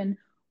often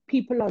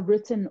people are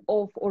written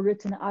off or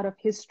written out of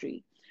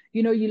history.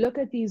 You look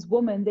at these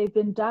women, they've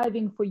been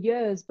diving for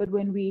years, but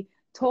when we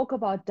talk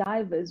about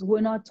divers, we're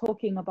not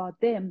talking about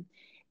them.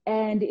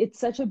 And it's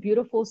such a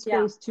beautiful Yeah.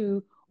 space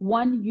to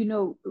one,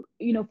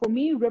 for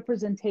me,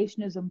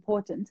 representation is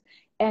important.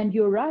 And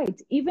you're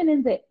right, even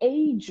in the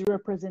age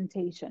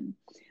representation,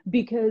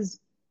 because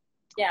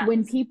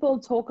when Yes. people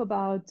talk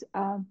about,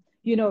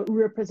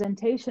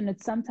 representation,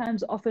 it's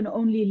sometimes often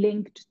only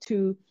linked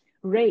to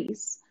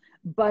race.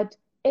 But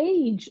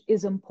age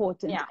is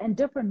important, Yeah. and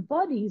different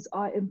bodies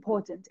are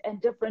important,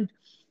 and different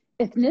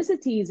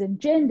ethnicities and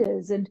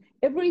genders and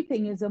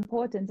everything is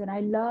important. And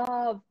I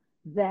love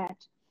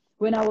that.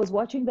 When I was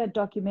watching that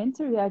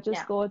documentary, I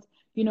just Yeah. thought,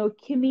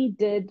 Kimmy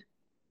did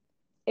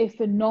a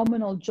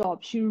phenomenal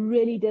job. She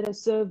really did a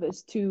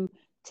service to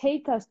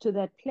take us to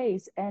that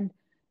place and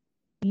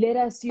let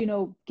us,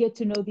 get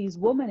to know these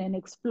women and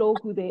explore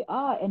who they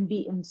are and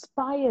be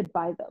inspired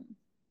by them.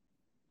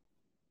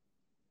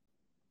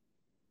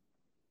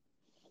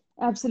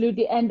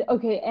 Absolutely. And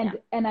okay, Yeah.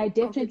 and I I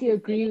definitely completely feel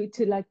agree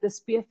to like the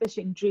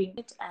spearfishing dream.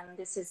 it, and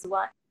this is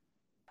what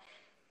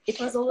it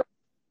was always.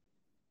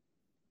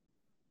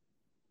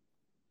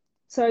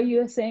 Sorry, you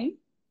were saying?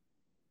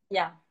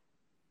 Yeah,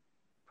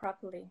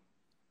 properly.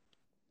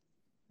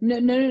 No,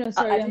 no, no, no. I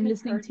Sorry, I'm didn't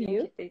listening hear to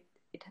you. you.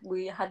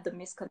 We had the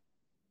misconnection.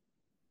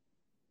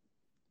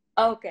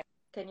 Okay,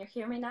 can you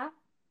hear me now?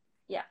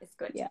 Yeah, it's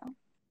good. Yeah.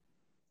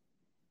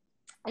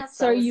 Yeah,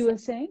 so I Sorry, was you saying, were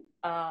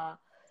saying?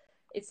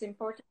 it's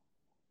important.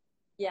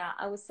 Yeah,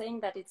 I was saying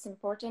that it's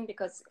important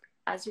because,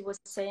 as you were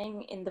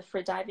saying, in the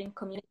freediving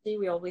community,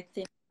 we always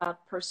think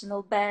about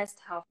personal best,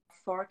 how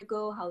far to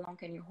go, how long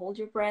can you hold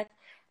your breath,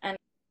 and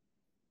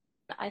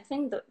I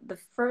think the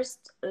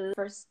first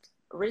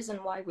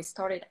reason why we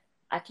started,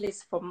 at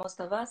least for most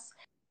of us,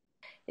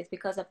 is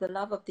because of the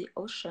love of the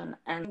ocean,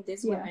 and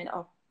these Yeah. women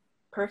are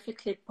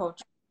perfectly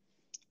portrayed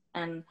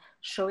and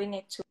showing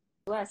it to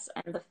us,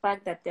 and the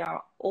fact that they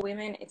are all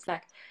women, it's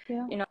like,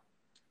 Yeah.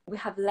 we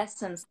have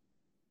lessons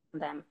from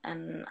them,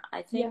 and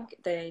I Yeah.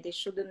 think they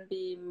shouldn't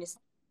be missed,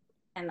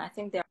 and I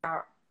think they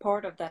are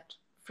part of that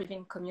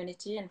freediving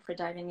community and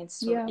freediving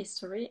Yeah.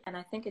 history, and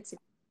I think it's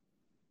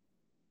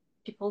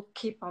people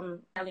keep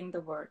on telling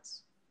the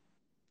words.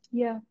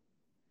 Yeah.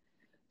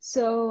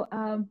 So,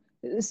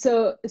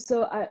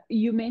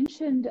 you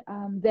mentioned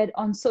that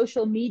on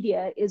social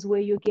media is where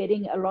you're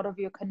getting a lot of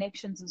your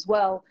connections as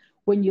well.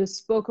 When you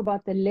spoke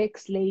about the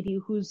Lex lady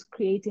who's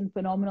creating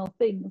phenomenal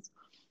things,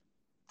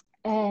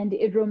 and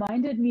it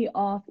reminded me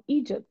of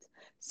Egypt.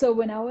 So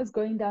when I was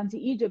going down to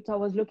Egypt, I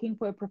was looking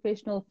for a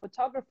professional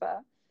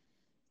photographer,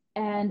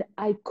 and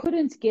I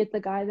couldn't get the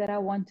guy that I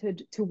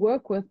wanted to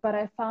work with, but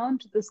I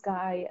found this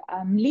guy,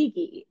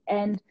 Ligi,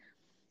 and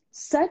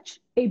such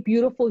a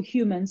beautiful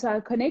human. So I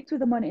connect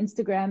with him on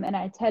Instagram and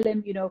I tell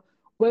him,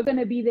 we're going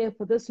to be there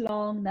for this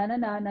long, na na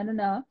na, na na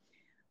na.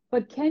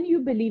 But can you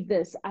believe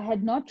this? I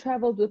had not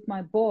traveled with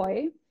my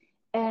boy,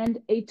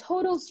 and a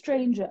total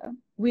stranger,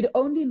 we'd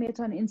only met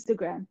on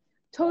Instagram,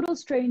 total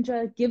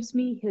stranger gives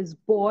me his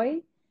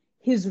buoy,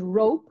 his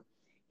rope,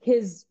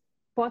 his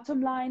bottom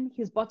line,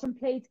 his bottom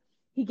plate.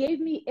 He gave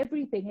me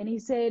everything and he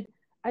said,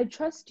 I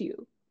trust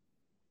you.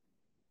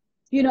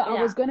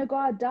 I was Yeah. going to go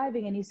out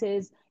diving, and he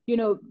says,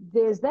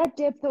 there's that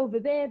depth over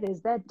there,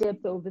 there's that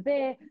depth over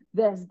there,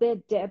 there's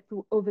that depth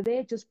over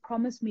there. Just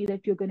promise me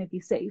that you're going to be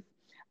safe.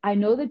 I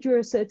know that you're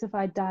a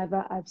certified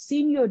diver. I've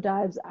seen your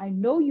dives. I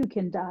know you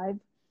can dive.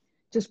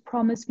 Just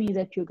promise me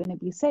that you're going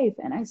to be safe.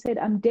 And I said,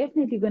 I'm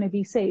definitely going to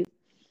be safe.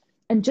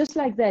 And just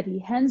like that, he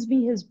hands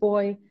me his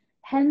buoy,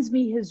 hands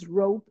me his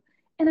rope.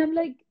 And I'm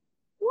like,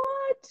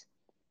 what?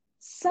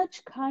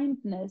 Such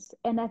kindness.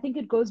 And I think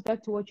it goes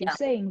back to what you're Yeah.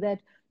 saying,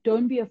 that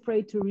don't be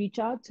afraid to reach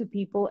out to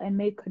people and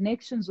make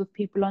connections with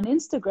people on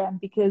Instagram,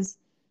 because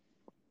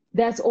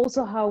that's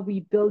also how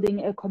we're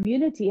building a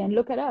community. And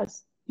look at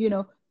us,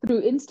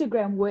 through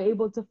Instagram, we're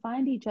able to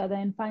find each other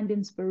and find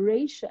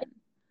inspiration.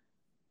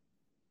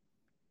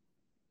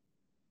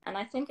 And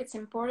I think it's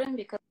important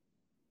because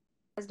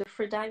the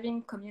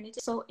freediving community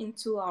is so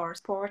into our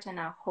sport and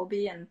our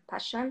hobby and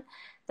passion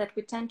that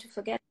we tend to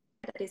forget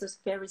that it's a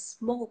very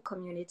small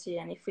community.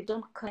 And if we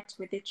don't connect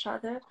with each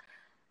other,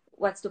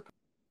 what's the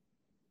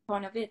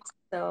point of it?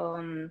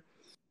 So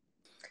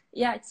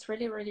yeah, it's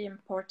really, really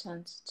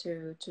important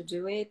to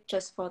do it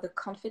just for the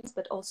confidence,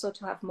 but also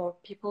to have more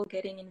people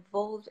getting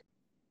involved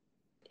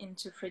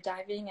into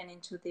freediving and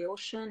into the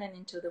ocean and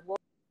into the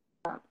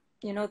water.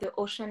 The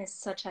ocean is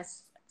such a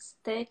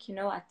stake,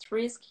 at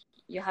risk.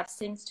 You have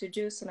things to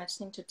do, so much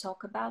thing to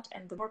talk about,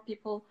 and the more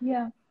people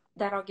Yeah.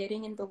 that are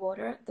getting in the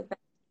water, the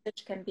better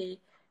message can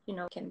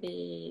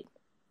be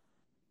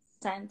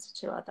sent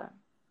to other.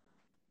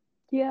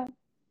 Yeah.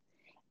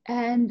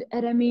 And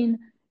I mean,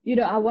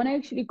 I want to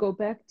actually go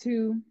back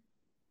to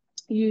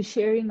you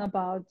sharing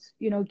about,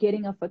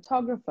 getting a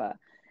photographer.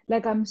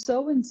 Like, I'm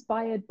so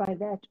inspired by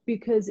that,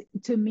 because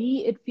to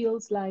me it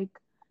feels like,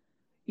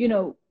 you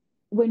know,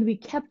 when we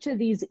capture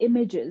these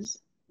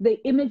images,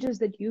 the images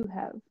that you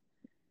have,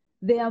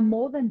 they are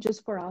more than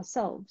just for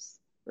ourselves,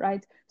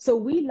 right? So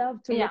we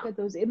love to look Yeah. at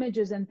those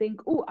images and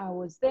think, oh, I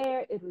was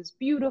there, it was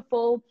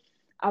beautiful.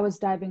 I was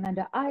diving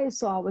under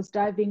ice, or I was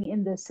diving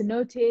in the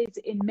cenotes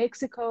in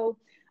Mexico.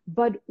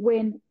 But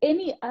when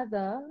any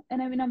other,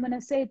 and I mean, I'm going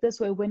to say it this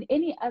way, when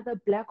any other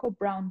black or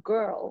brown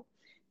girl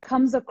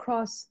comes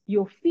across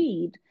your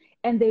feed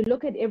and they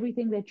look at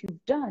everything that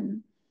you've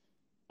done,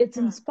 it's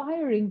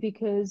inspiring,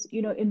 because,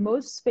 in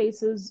most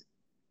spaces,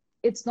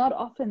 it's not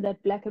often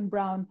that black and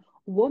brown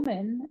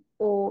women,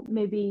 or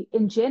maybe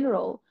in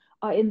general,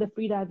 are in the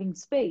freediving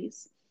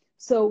space.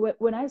 So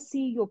when I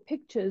see your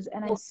pictures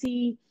and I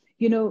see,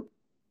 you know,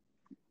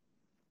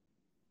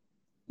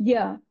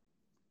 yeah,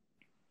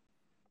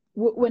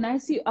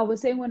 I was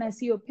saying when I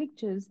see your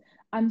pictures,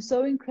 I'm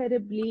so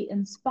incredibly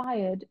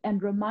inspired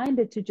and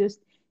reminded to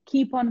just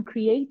keep on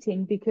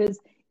creating, because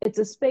it's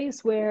a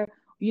space where,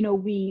 you know,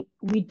 we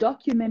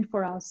document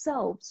for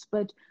ourselves,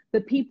 but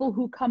the people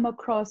who come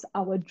across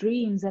our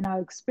dreams and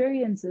our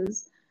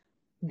experiences,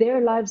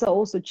 their lives are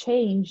also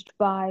changed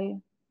by,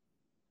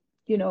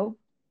 you know,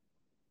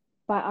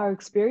 by our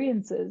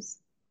experiences.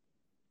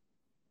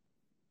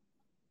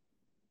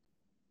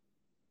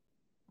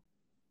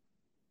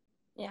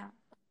 Yeah.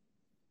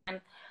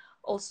 And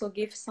also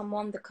give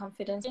someone the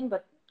confidence in,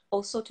 but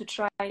also to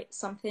try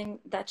something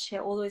that she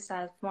always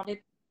has wanted.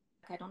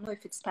 I don't know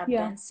if it's tap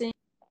Yeah. dancing,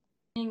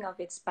 of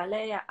its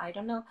ballet, I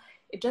don't know.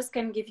 It just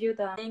can give you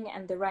the thing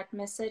and the right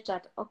message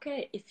that,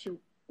 okay, if you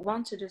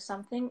want to do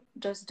something,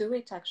 just do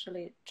it.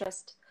 Actually,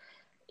 just,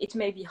 it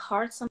may be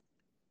hard sometimes.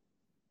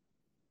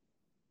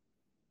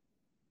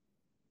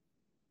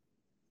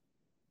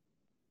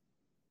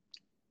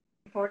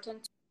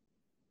 Important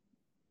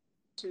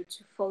to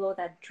follow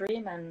that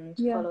dream and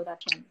Yeah. follow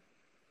that dream.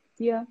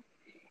 Yeah.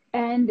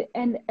 And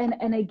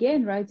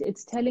again, right,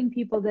 it's telling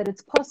people that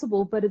it's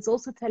possible, but it's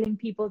also telling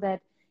people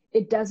that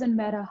it doesn't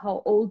matter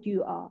how old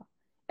you are.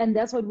 And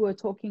that's what we're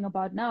talking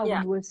about now Yeah.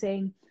 when we're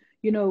saying,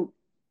 you know,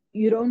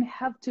 you don't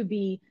have to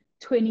be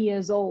 20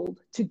 years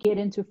old to get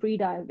into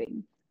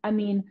freediving. I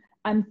mean,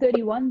 I'm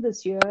 31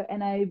 this year,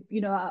 and I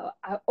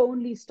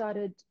only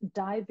started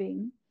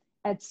diving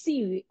at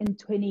sea in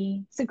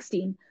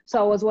 2016. So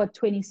I was what,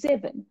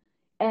 27.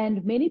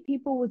 And many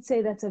people would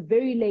say that's a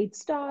very late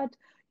start,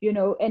 you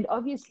know, and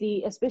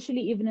obviously,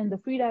 especially even in the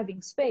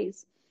freediving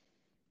space,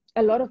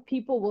 a lot of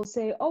people will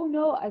say, oh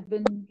no, I've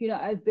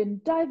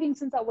been diving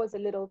since I was a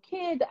little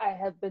kid. I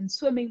have been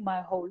swimming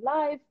my whole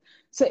life.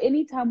 So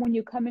anytime when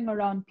you're coming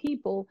around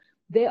people,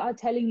 they are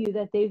telling you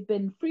that they've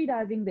been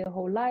freediving their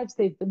whole lives,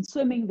 they've been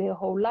swimming their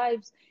whole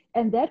lives,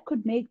 and that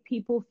could make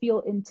people feel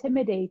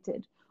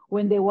intimidated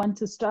when they want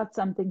to start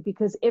something,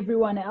 because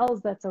everyone else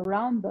that's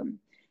around them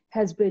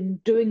has been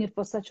doing it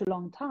for such a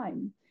long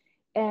time,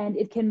 and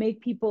it can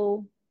make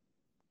people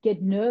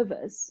get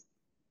nervous.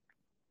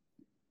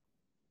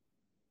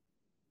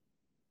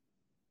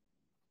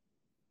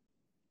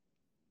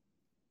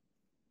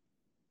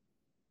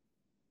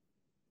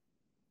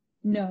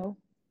 No,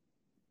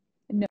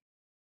 no,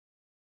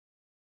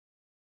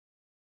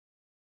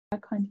 I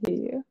can't hear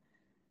you.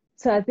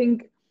 So I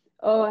think,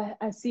 oh,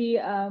 I see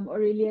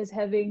Aurelia is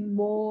having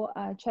more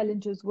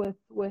challenges with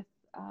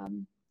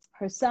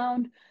her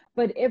sound.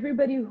 But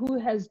everybody who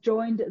has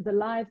joined the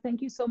live,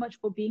 thank you so much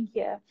for being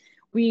here.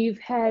 We've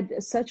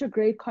had such a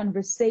great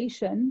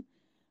conversation.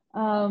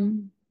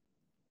 Um,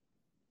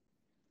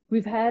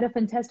 We've had a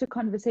fantastic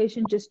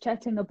conversation just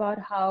chatting about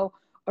how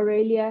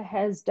Aurelia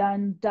has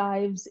done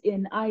dives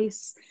in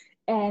ice,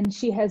 and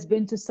she has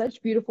been to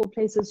such beautiful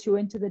places. She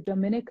went to the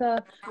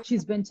Dominica,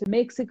 she's been to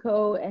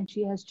Mexico, and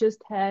she has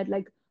just had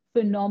like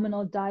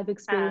phenomenal dive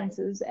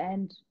experiences.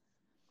 And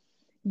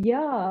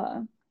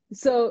yeah,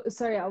 so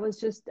sorry, I was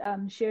just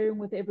sharing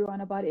with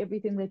everyone about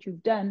everything that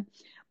you've done,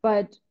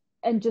 but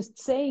and just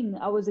saying,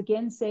 I was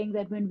again saying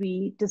that when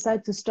we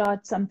decide to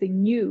start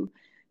something new,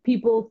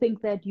 people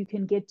think that you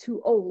can get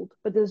too old,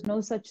 but there's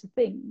no such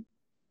thing.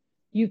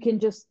 You can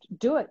just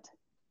do it.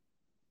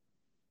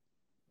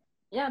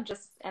 Yeah,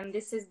 just, and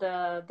this is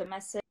the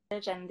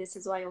message, and this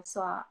is why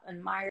also I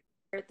admire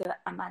the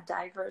AMA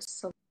divers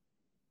so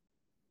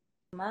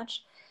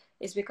much,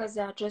 is because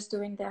they are just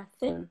doing their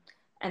thing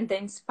and they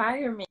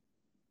inspire me,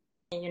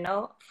 you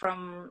know,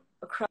 from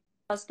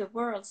across the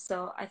world.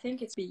 So I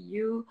think it's be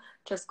you,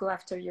 just go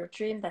after your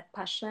dream, that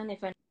passion,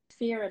 even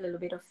fear, a little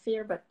bit of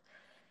fear, but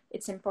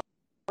it's important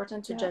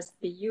to Yeah, just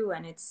be you,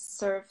 and it's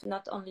serve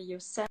not only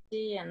yourself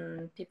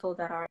and people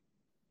that are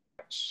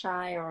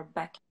shy or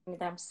backing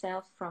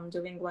themselves from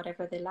doing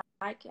whatever they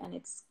like, and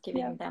it's yeah,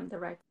 giving them the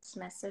right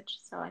message.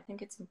 So I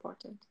think it's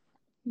important.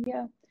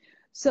 yeah.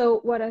 So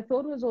what I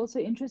thought was also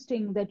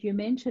interesting that you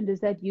mentioned is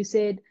that you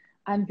said,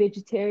 I'm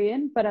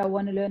vegetarian, but I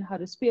want to learn how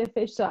to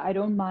spearfish, so I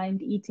don't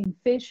mind eating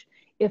fish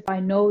if I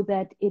know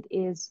that it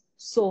is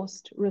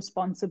sourced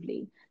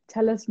responsibly.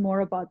 Tell us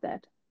more about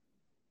that.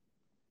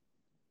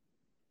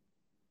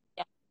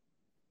 Yeah.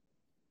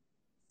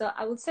 So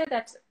I would say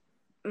that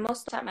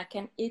most of the time I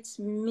can eat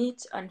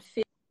meat and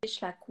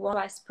fish like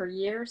once per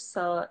year,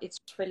 so it's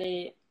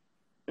really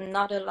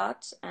not a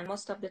lot. And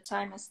most of the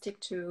time I stick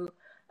to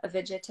a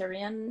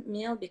vegetarian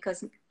meal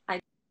because I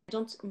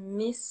don't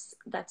miss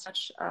that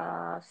much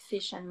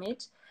fish and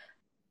meat.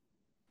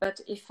 But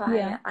if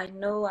Yeah, I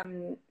know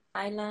I'm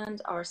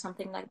island or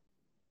something like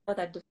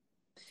that, the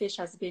fish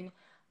uh,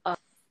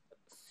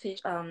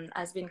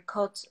 has been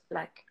caught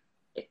like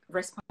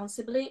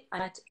responsibly, I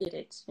might eat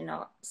it, you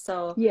know.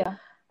 So yeah,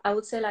 I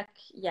would say like,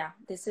 yeah,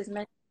 this is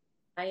my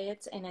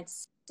diet, and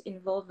it's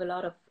involved a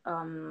lot of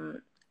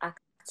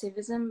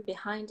activism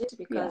behind it, yeah,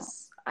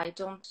 because I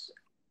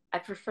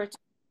prefer to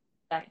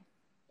die.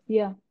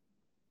 yeah.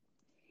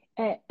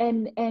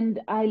 And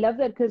I love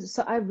that because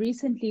so I've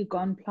recently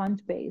gone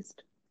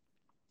plant-based.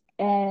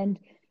 and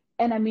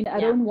and I mean, Yeah. I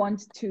don't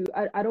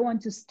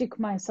want to stick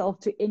myself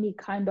to any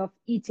kind of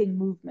eating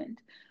movement,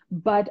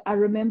 but I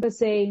remember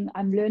saying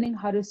I'm learning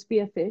how to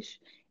spearfish,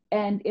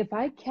 and if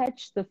I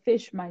catch the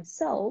fish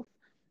myself,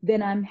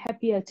 then I'm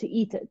happier to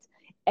eat it.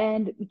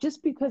 And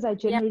just because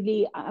Yeah.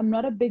 I'm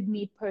not a big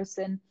meat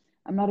person,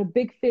 I'm not a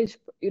big fish,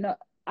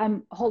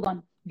 I'm hold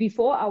on,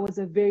 before I was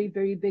a very,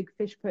 very big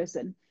fish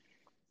person.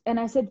 And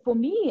I said, for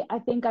me, I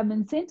think I'm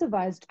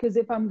incentivized because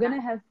if I'm going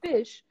to have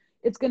fish,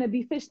 it's going to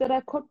be fish that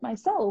I caught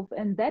myself.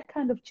 And that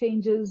kind of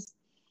changes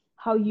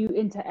how you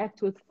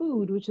interact with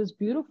food, which is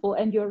beautiful.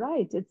 And you're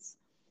right.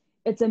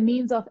 It's a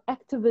means of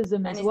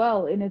activism And as it's,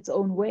 well in its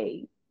own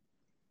way.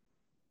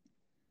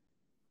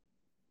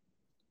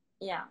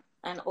 yeah.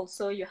 And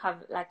also you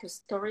have like a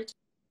story to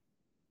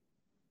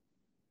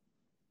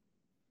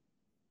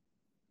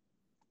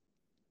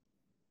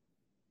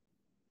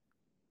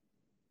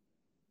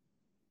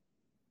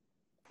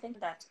think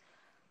that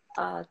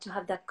to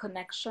have that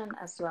connection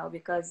as well,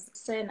 because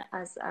same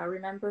as I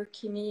remember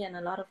Kimi and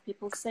a lot of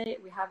people say,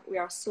 we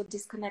are so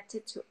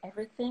disconnected to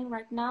everything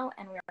right now,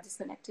 and we are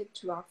disconnected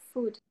to our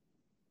food.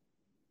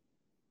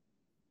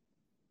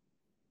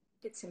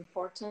 It's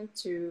important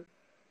to,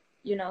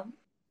 you know,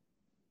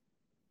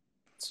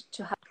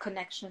 to have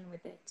connection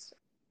with it.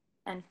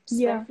 And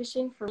Yeah.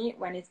 spearfishing for me,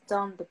 when it's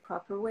done the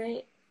proper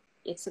way,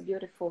 it's a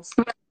beautiful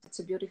it's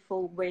a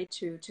beautiful way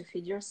to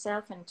feed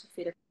yourself and to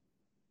feed a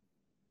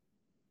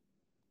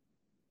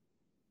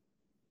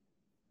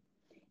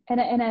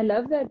And I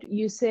love that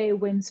you say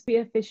when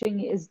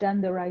spearfishing is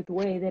done the right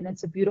way, then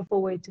it's a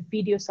beautiful way to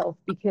feed yourself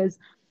because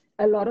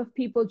a lot of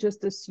people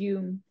just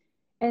assume,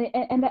 and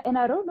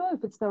I don't know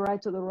if it's the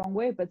right or the wrong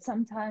way, but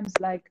sometimes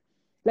like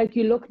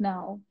you look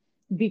now,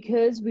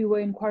 because we were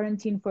in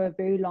quarantine for a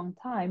very long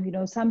time,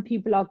 some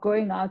people are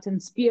going out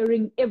and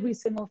spearing every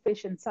single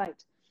fish in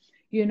sight,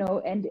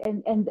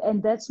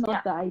 and that's not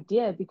yeah, the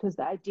idea, because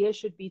the idea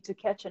should be to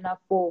catch enough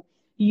for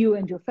you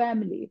and your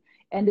family,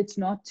 and it's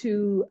not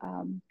to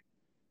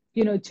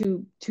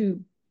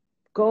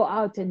go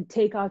out and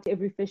take out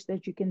every fish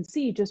that you can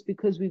see just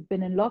because we've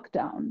been in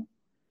lockdown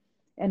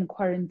and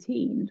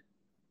quarantined.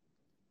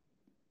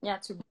 yeah,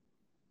 to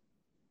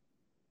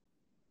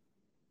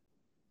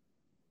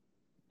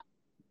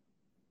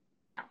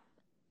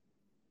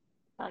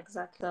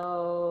exactly.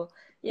 So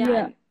yeah,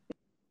 Yeah,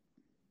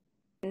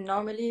 and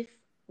normally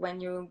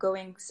when you're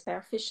going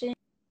spearfishing,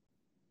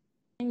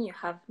 you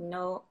have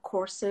no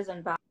courses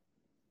about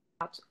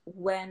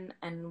when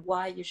and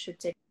why you should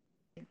take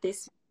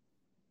this.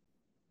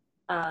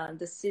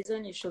 The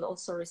season you should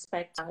also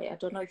respect. I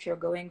don't know if you're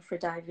going free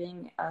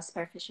diving,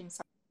 spearfishing,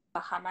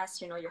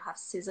 Bahamas. You have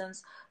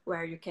seasons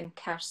where you can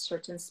catch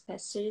certain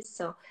species.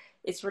 So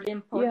it's really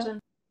yeah, important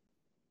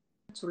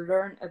to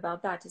learn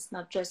about that. It's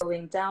not just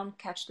going down,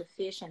 catch the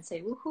fish, and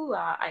say, "Woohoo!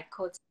 I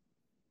caught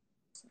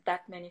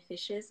that many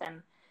fishes,"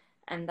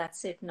 and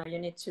that's it. No, you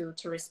need to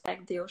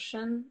respect the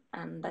ocean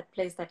and that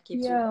place that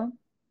gives you yeah. hope.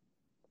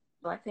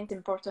 So I think it's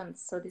important.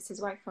 So this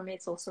is why for me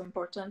it's also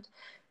important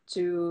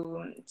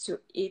to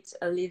eat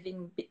a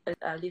living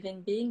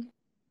being.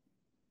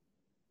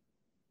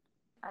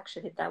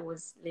 Actually, that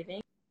was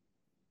living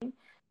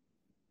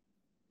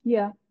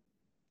Yeah.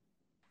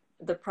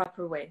 the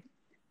proper way.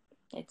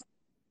 It's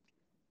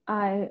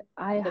I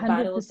the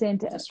battle,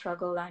 100%. the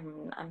struggle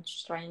I'm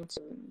trying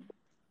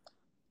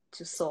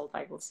to solve,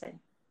 I will say.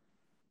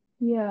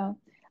 Yeah.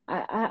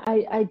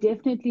 I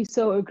definitely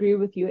so agree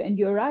with you. And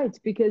you're right,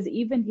 because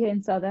even here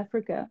in South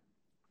Africa,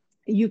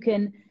 you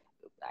can,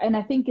 and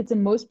I think it's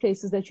in most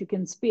places that you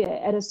can spear.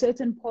 At a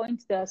certain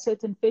point, there are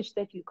certain fish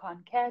that you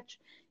can't catch.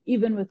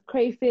 Even with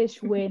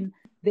crayfish, when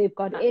they've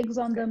got eggs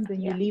on them,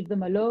 then you Yeah, leave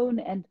them alone.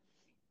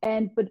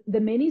 And but the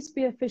many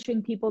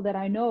spearfishing people that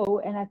I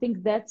know, and I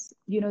think that's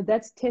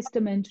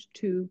testament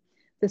to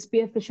the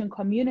spearfishing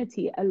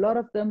community. A lot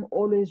of them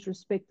always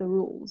respect the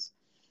rules.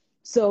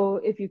 So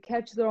if you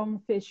catch the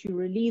wrong fish, you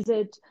release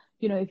it.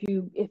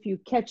 If you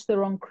catch the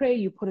wrong cray,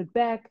 you put it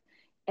back.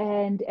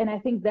 And I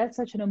think that's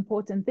such an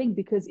important thing,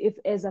 because if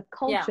as a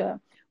yeah, culture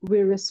we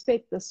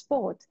respect the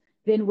sport,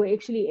 then we're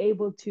actually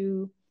able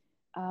to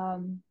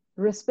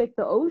respect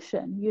the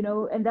ocean,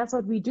 and that's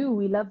what we do.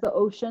 We love the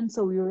ocean,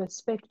 so we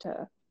respect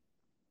her.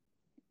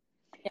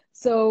 yeah,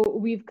 So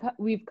we've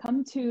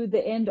come to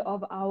the end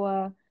of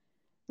our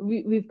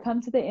we've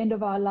come to the end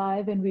of our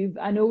live, and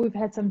I know we've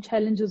had some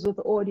challenges with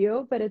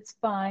audio, but it's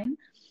fine.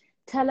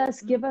 Tell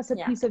us, give us a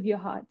yeah, piece of your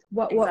heart.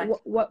 What what exactly.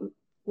 what what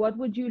what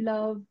would you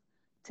love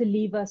to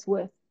leave us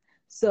with?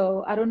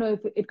 So I don't know,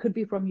 if it could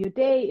be from your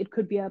day, it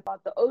could be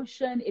about the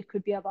ocean, it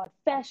could be about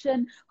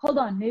fashion. Hold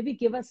on, maybe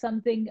give us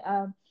something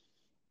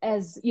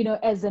as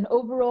an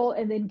overall,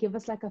 and then give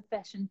us like a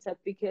fashion tip,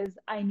 because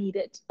I need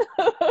it.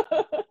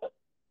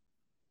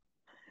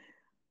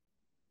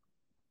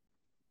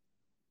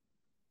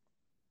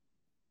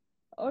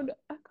 Oh no,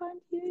 I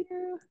can't hear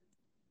you.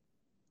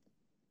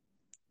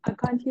 I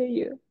can't hear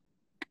you.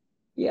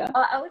 Yeah.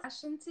 I would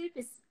fashion tip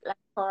is like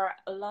for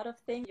a lot of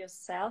things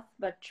yourself,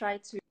 but try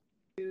to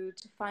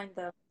to find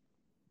the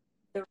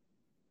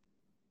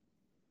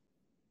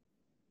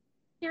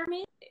hear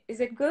me? Is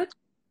it good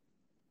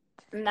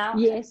now?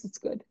 Yes, it's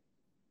good.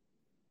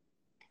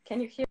 Can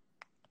you hear?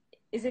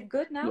 Is it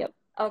good now? Yep.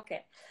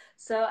 Okay.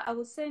 So I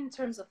would say in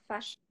terms of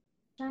fashion,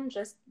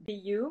 just be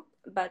you,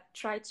 but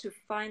try to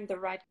find the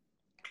right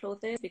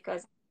clothes,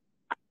 because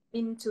I'm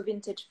into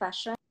vintage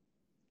fashion.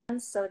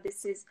 So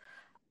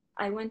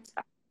I went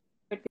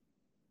with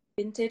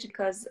vintage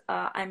because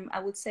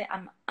I would say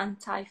I'm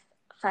anti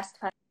fast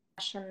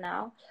fashion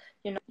now.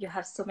 You know, you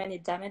have so many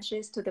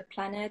damages to the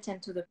planet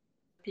and to the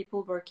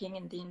people working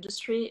in the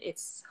industry.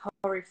 It's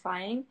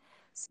horrifying.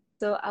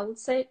 So I would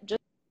say just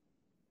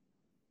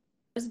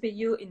be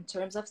you in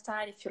terms of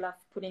style. If you love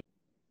putting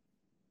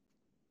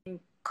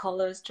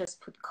colors, just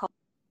put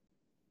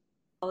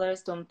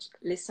colors. Don't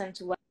listen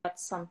to what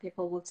some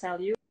people will tell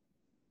you,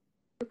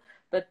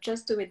 but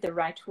just do it the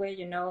right way.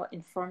 You know,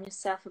 inform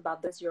yourself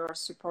about those you're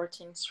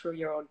supporting through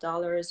your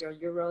dollars, your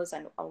euros,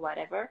 and or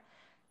whatever.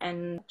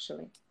 And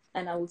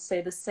I would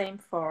say the same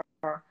for.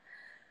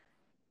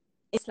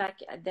 It's like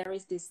there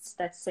is this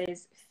that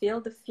says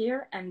feel the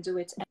fear and do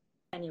it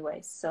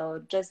anyway.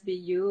 So just be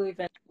you,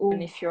 even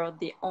if you're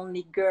the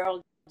only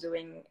girl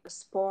doing a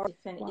sport,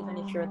 even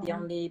if you're the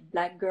only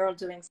black girl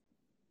doing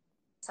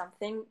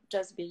something,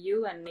 just be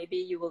you, and maybe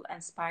you will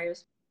inspire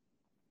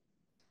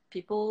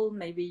people.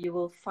 Maybe you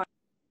will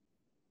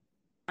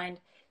find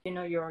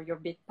your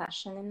big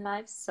passion in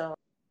life. So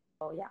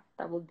yeah,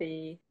 that would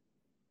be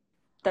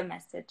the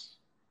message.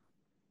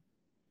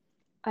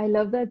 I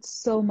love that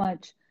so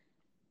much.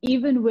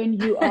 Even when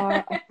you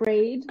are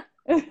afraid,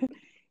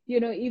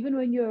 even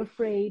when you're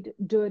afraid,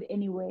 do it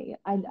anyway.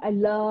 I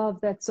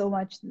love that so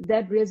much.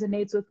 That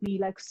resonates with me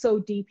like so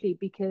deeply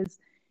because,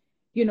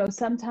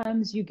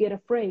 sometimes you get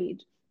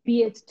afraid,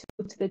 be it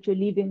that you're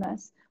leaving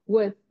us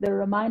with the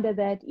reminder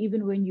that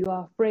even when you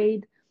are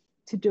afraid,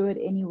 to do it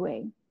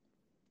anyway.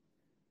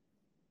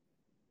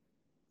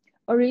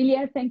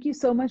 Aurelia, thank you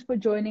so much for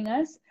joining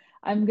us.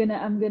 I'm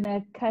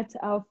gonna cut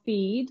our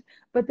feed,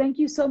 but thank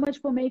you so much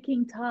for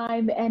making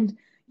time, and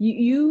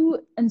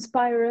you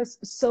inspire us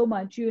so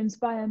much. You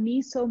inspire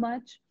me so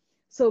much.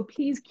 So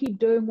please keep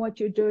doing what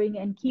you're doing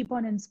and keep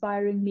on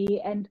inspiring me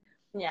and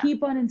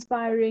keep on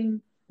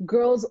inspiring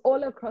girls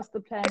all across the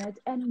planet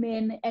and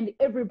men and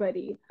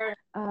everybody,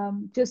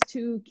 just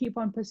to keep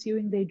on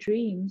pursuing their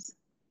dreams.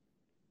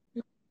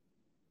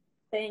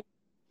 Thank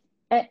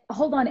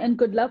Hold on, and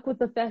good luck with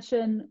the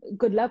fashion.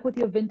 Good luck with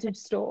your vintage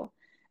store.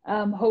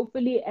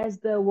 Hopefully, as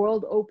the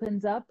world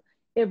opens up,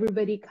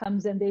 everybody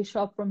comes and they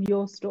shop from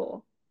your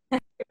store.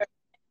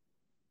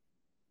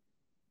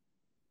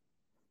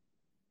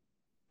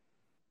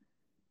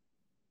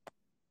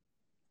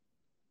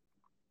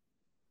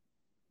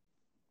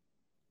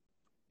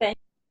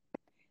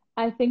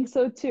 I think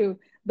so too.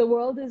 The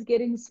world is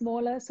getting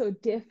smaller, so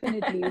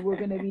definitely we're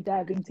going to be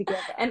diving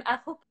together. And I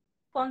hope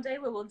one day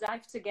we will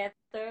dive together,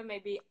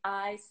 maybe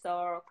ice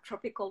or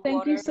tropical water.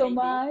 Thank you so maybe.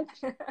 much.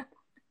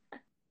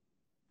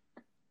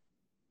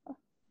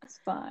 It's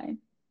fine.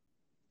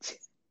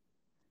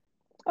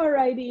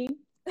 Alrighty.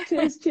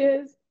 Cheers,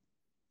 cheers.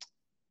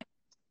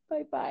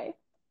 Bye-bye.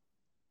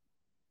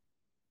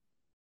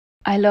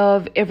 I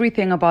love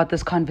everything about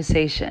this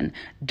conversation.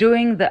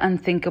 Doing the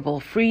unthinkable,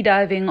 free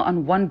diving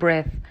on one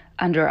breath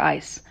under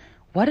ice.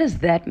 What does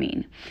that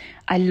mean?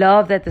 I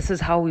love that this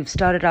is how we've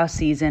started our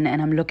season, and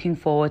I'm looking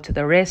forward to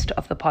the rest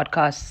of the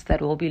podcasts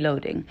that will be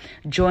loading.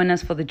 Join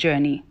us for the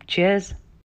journey. Cheers.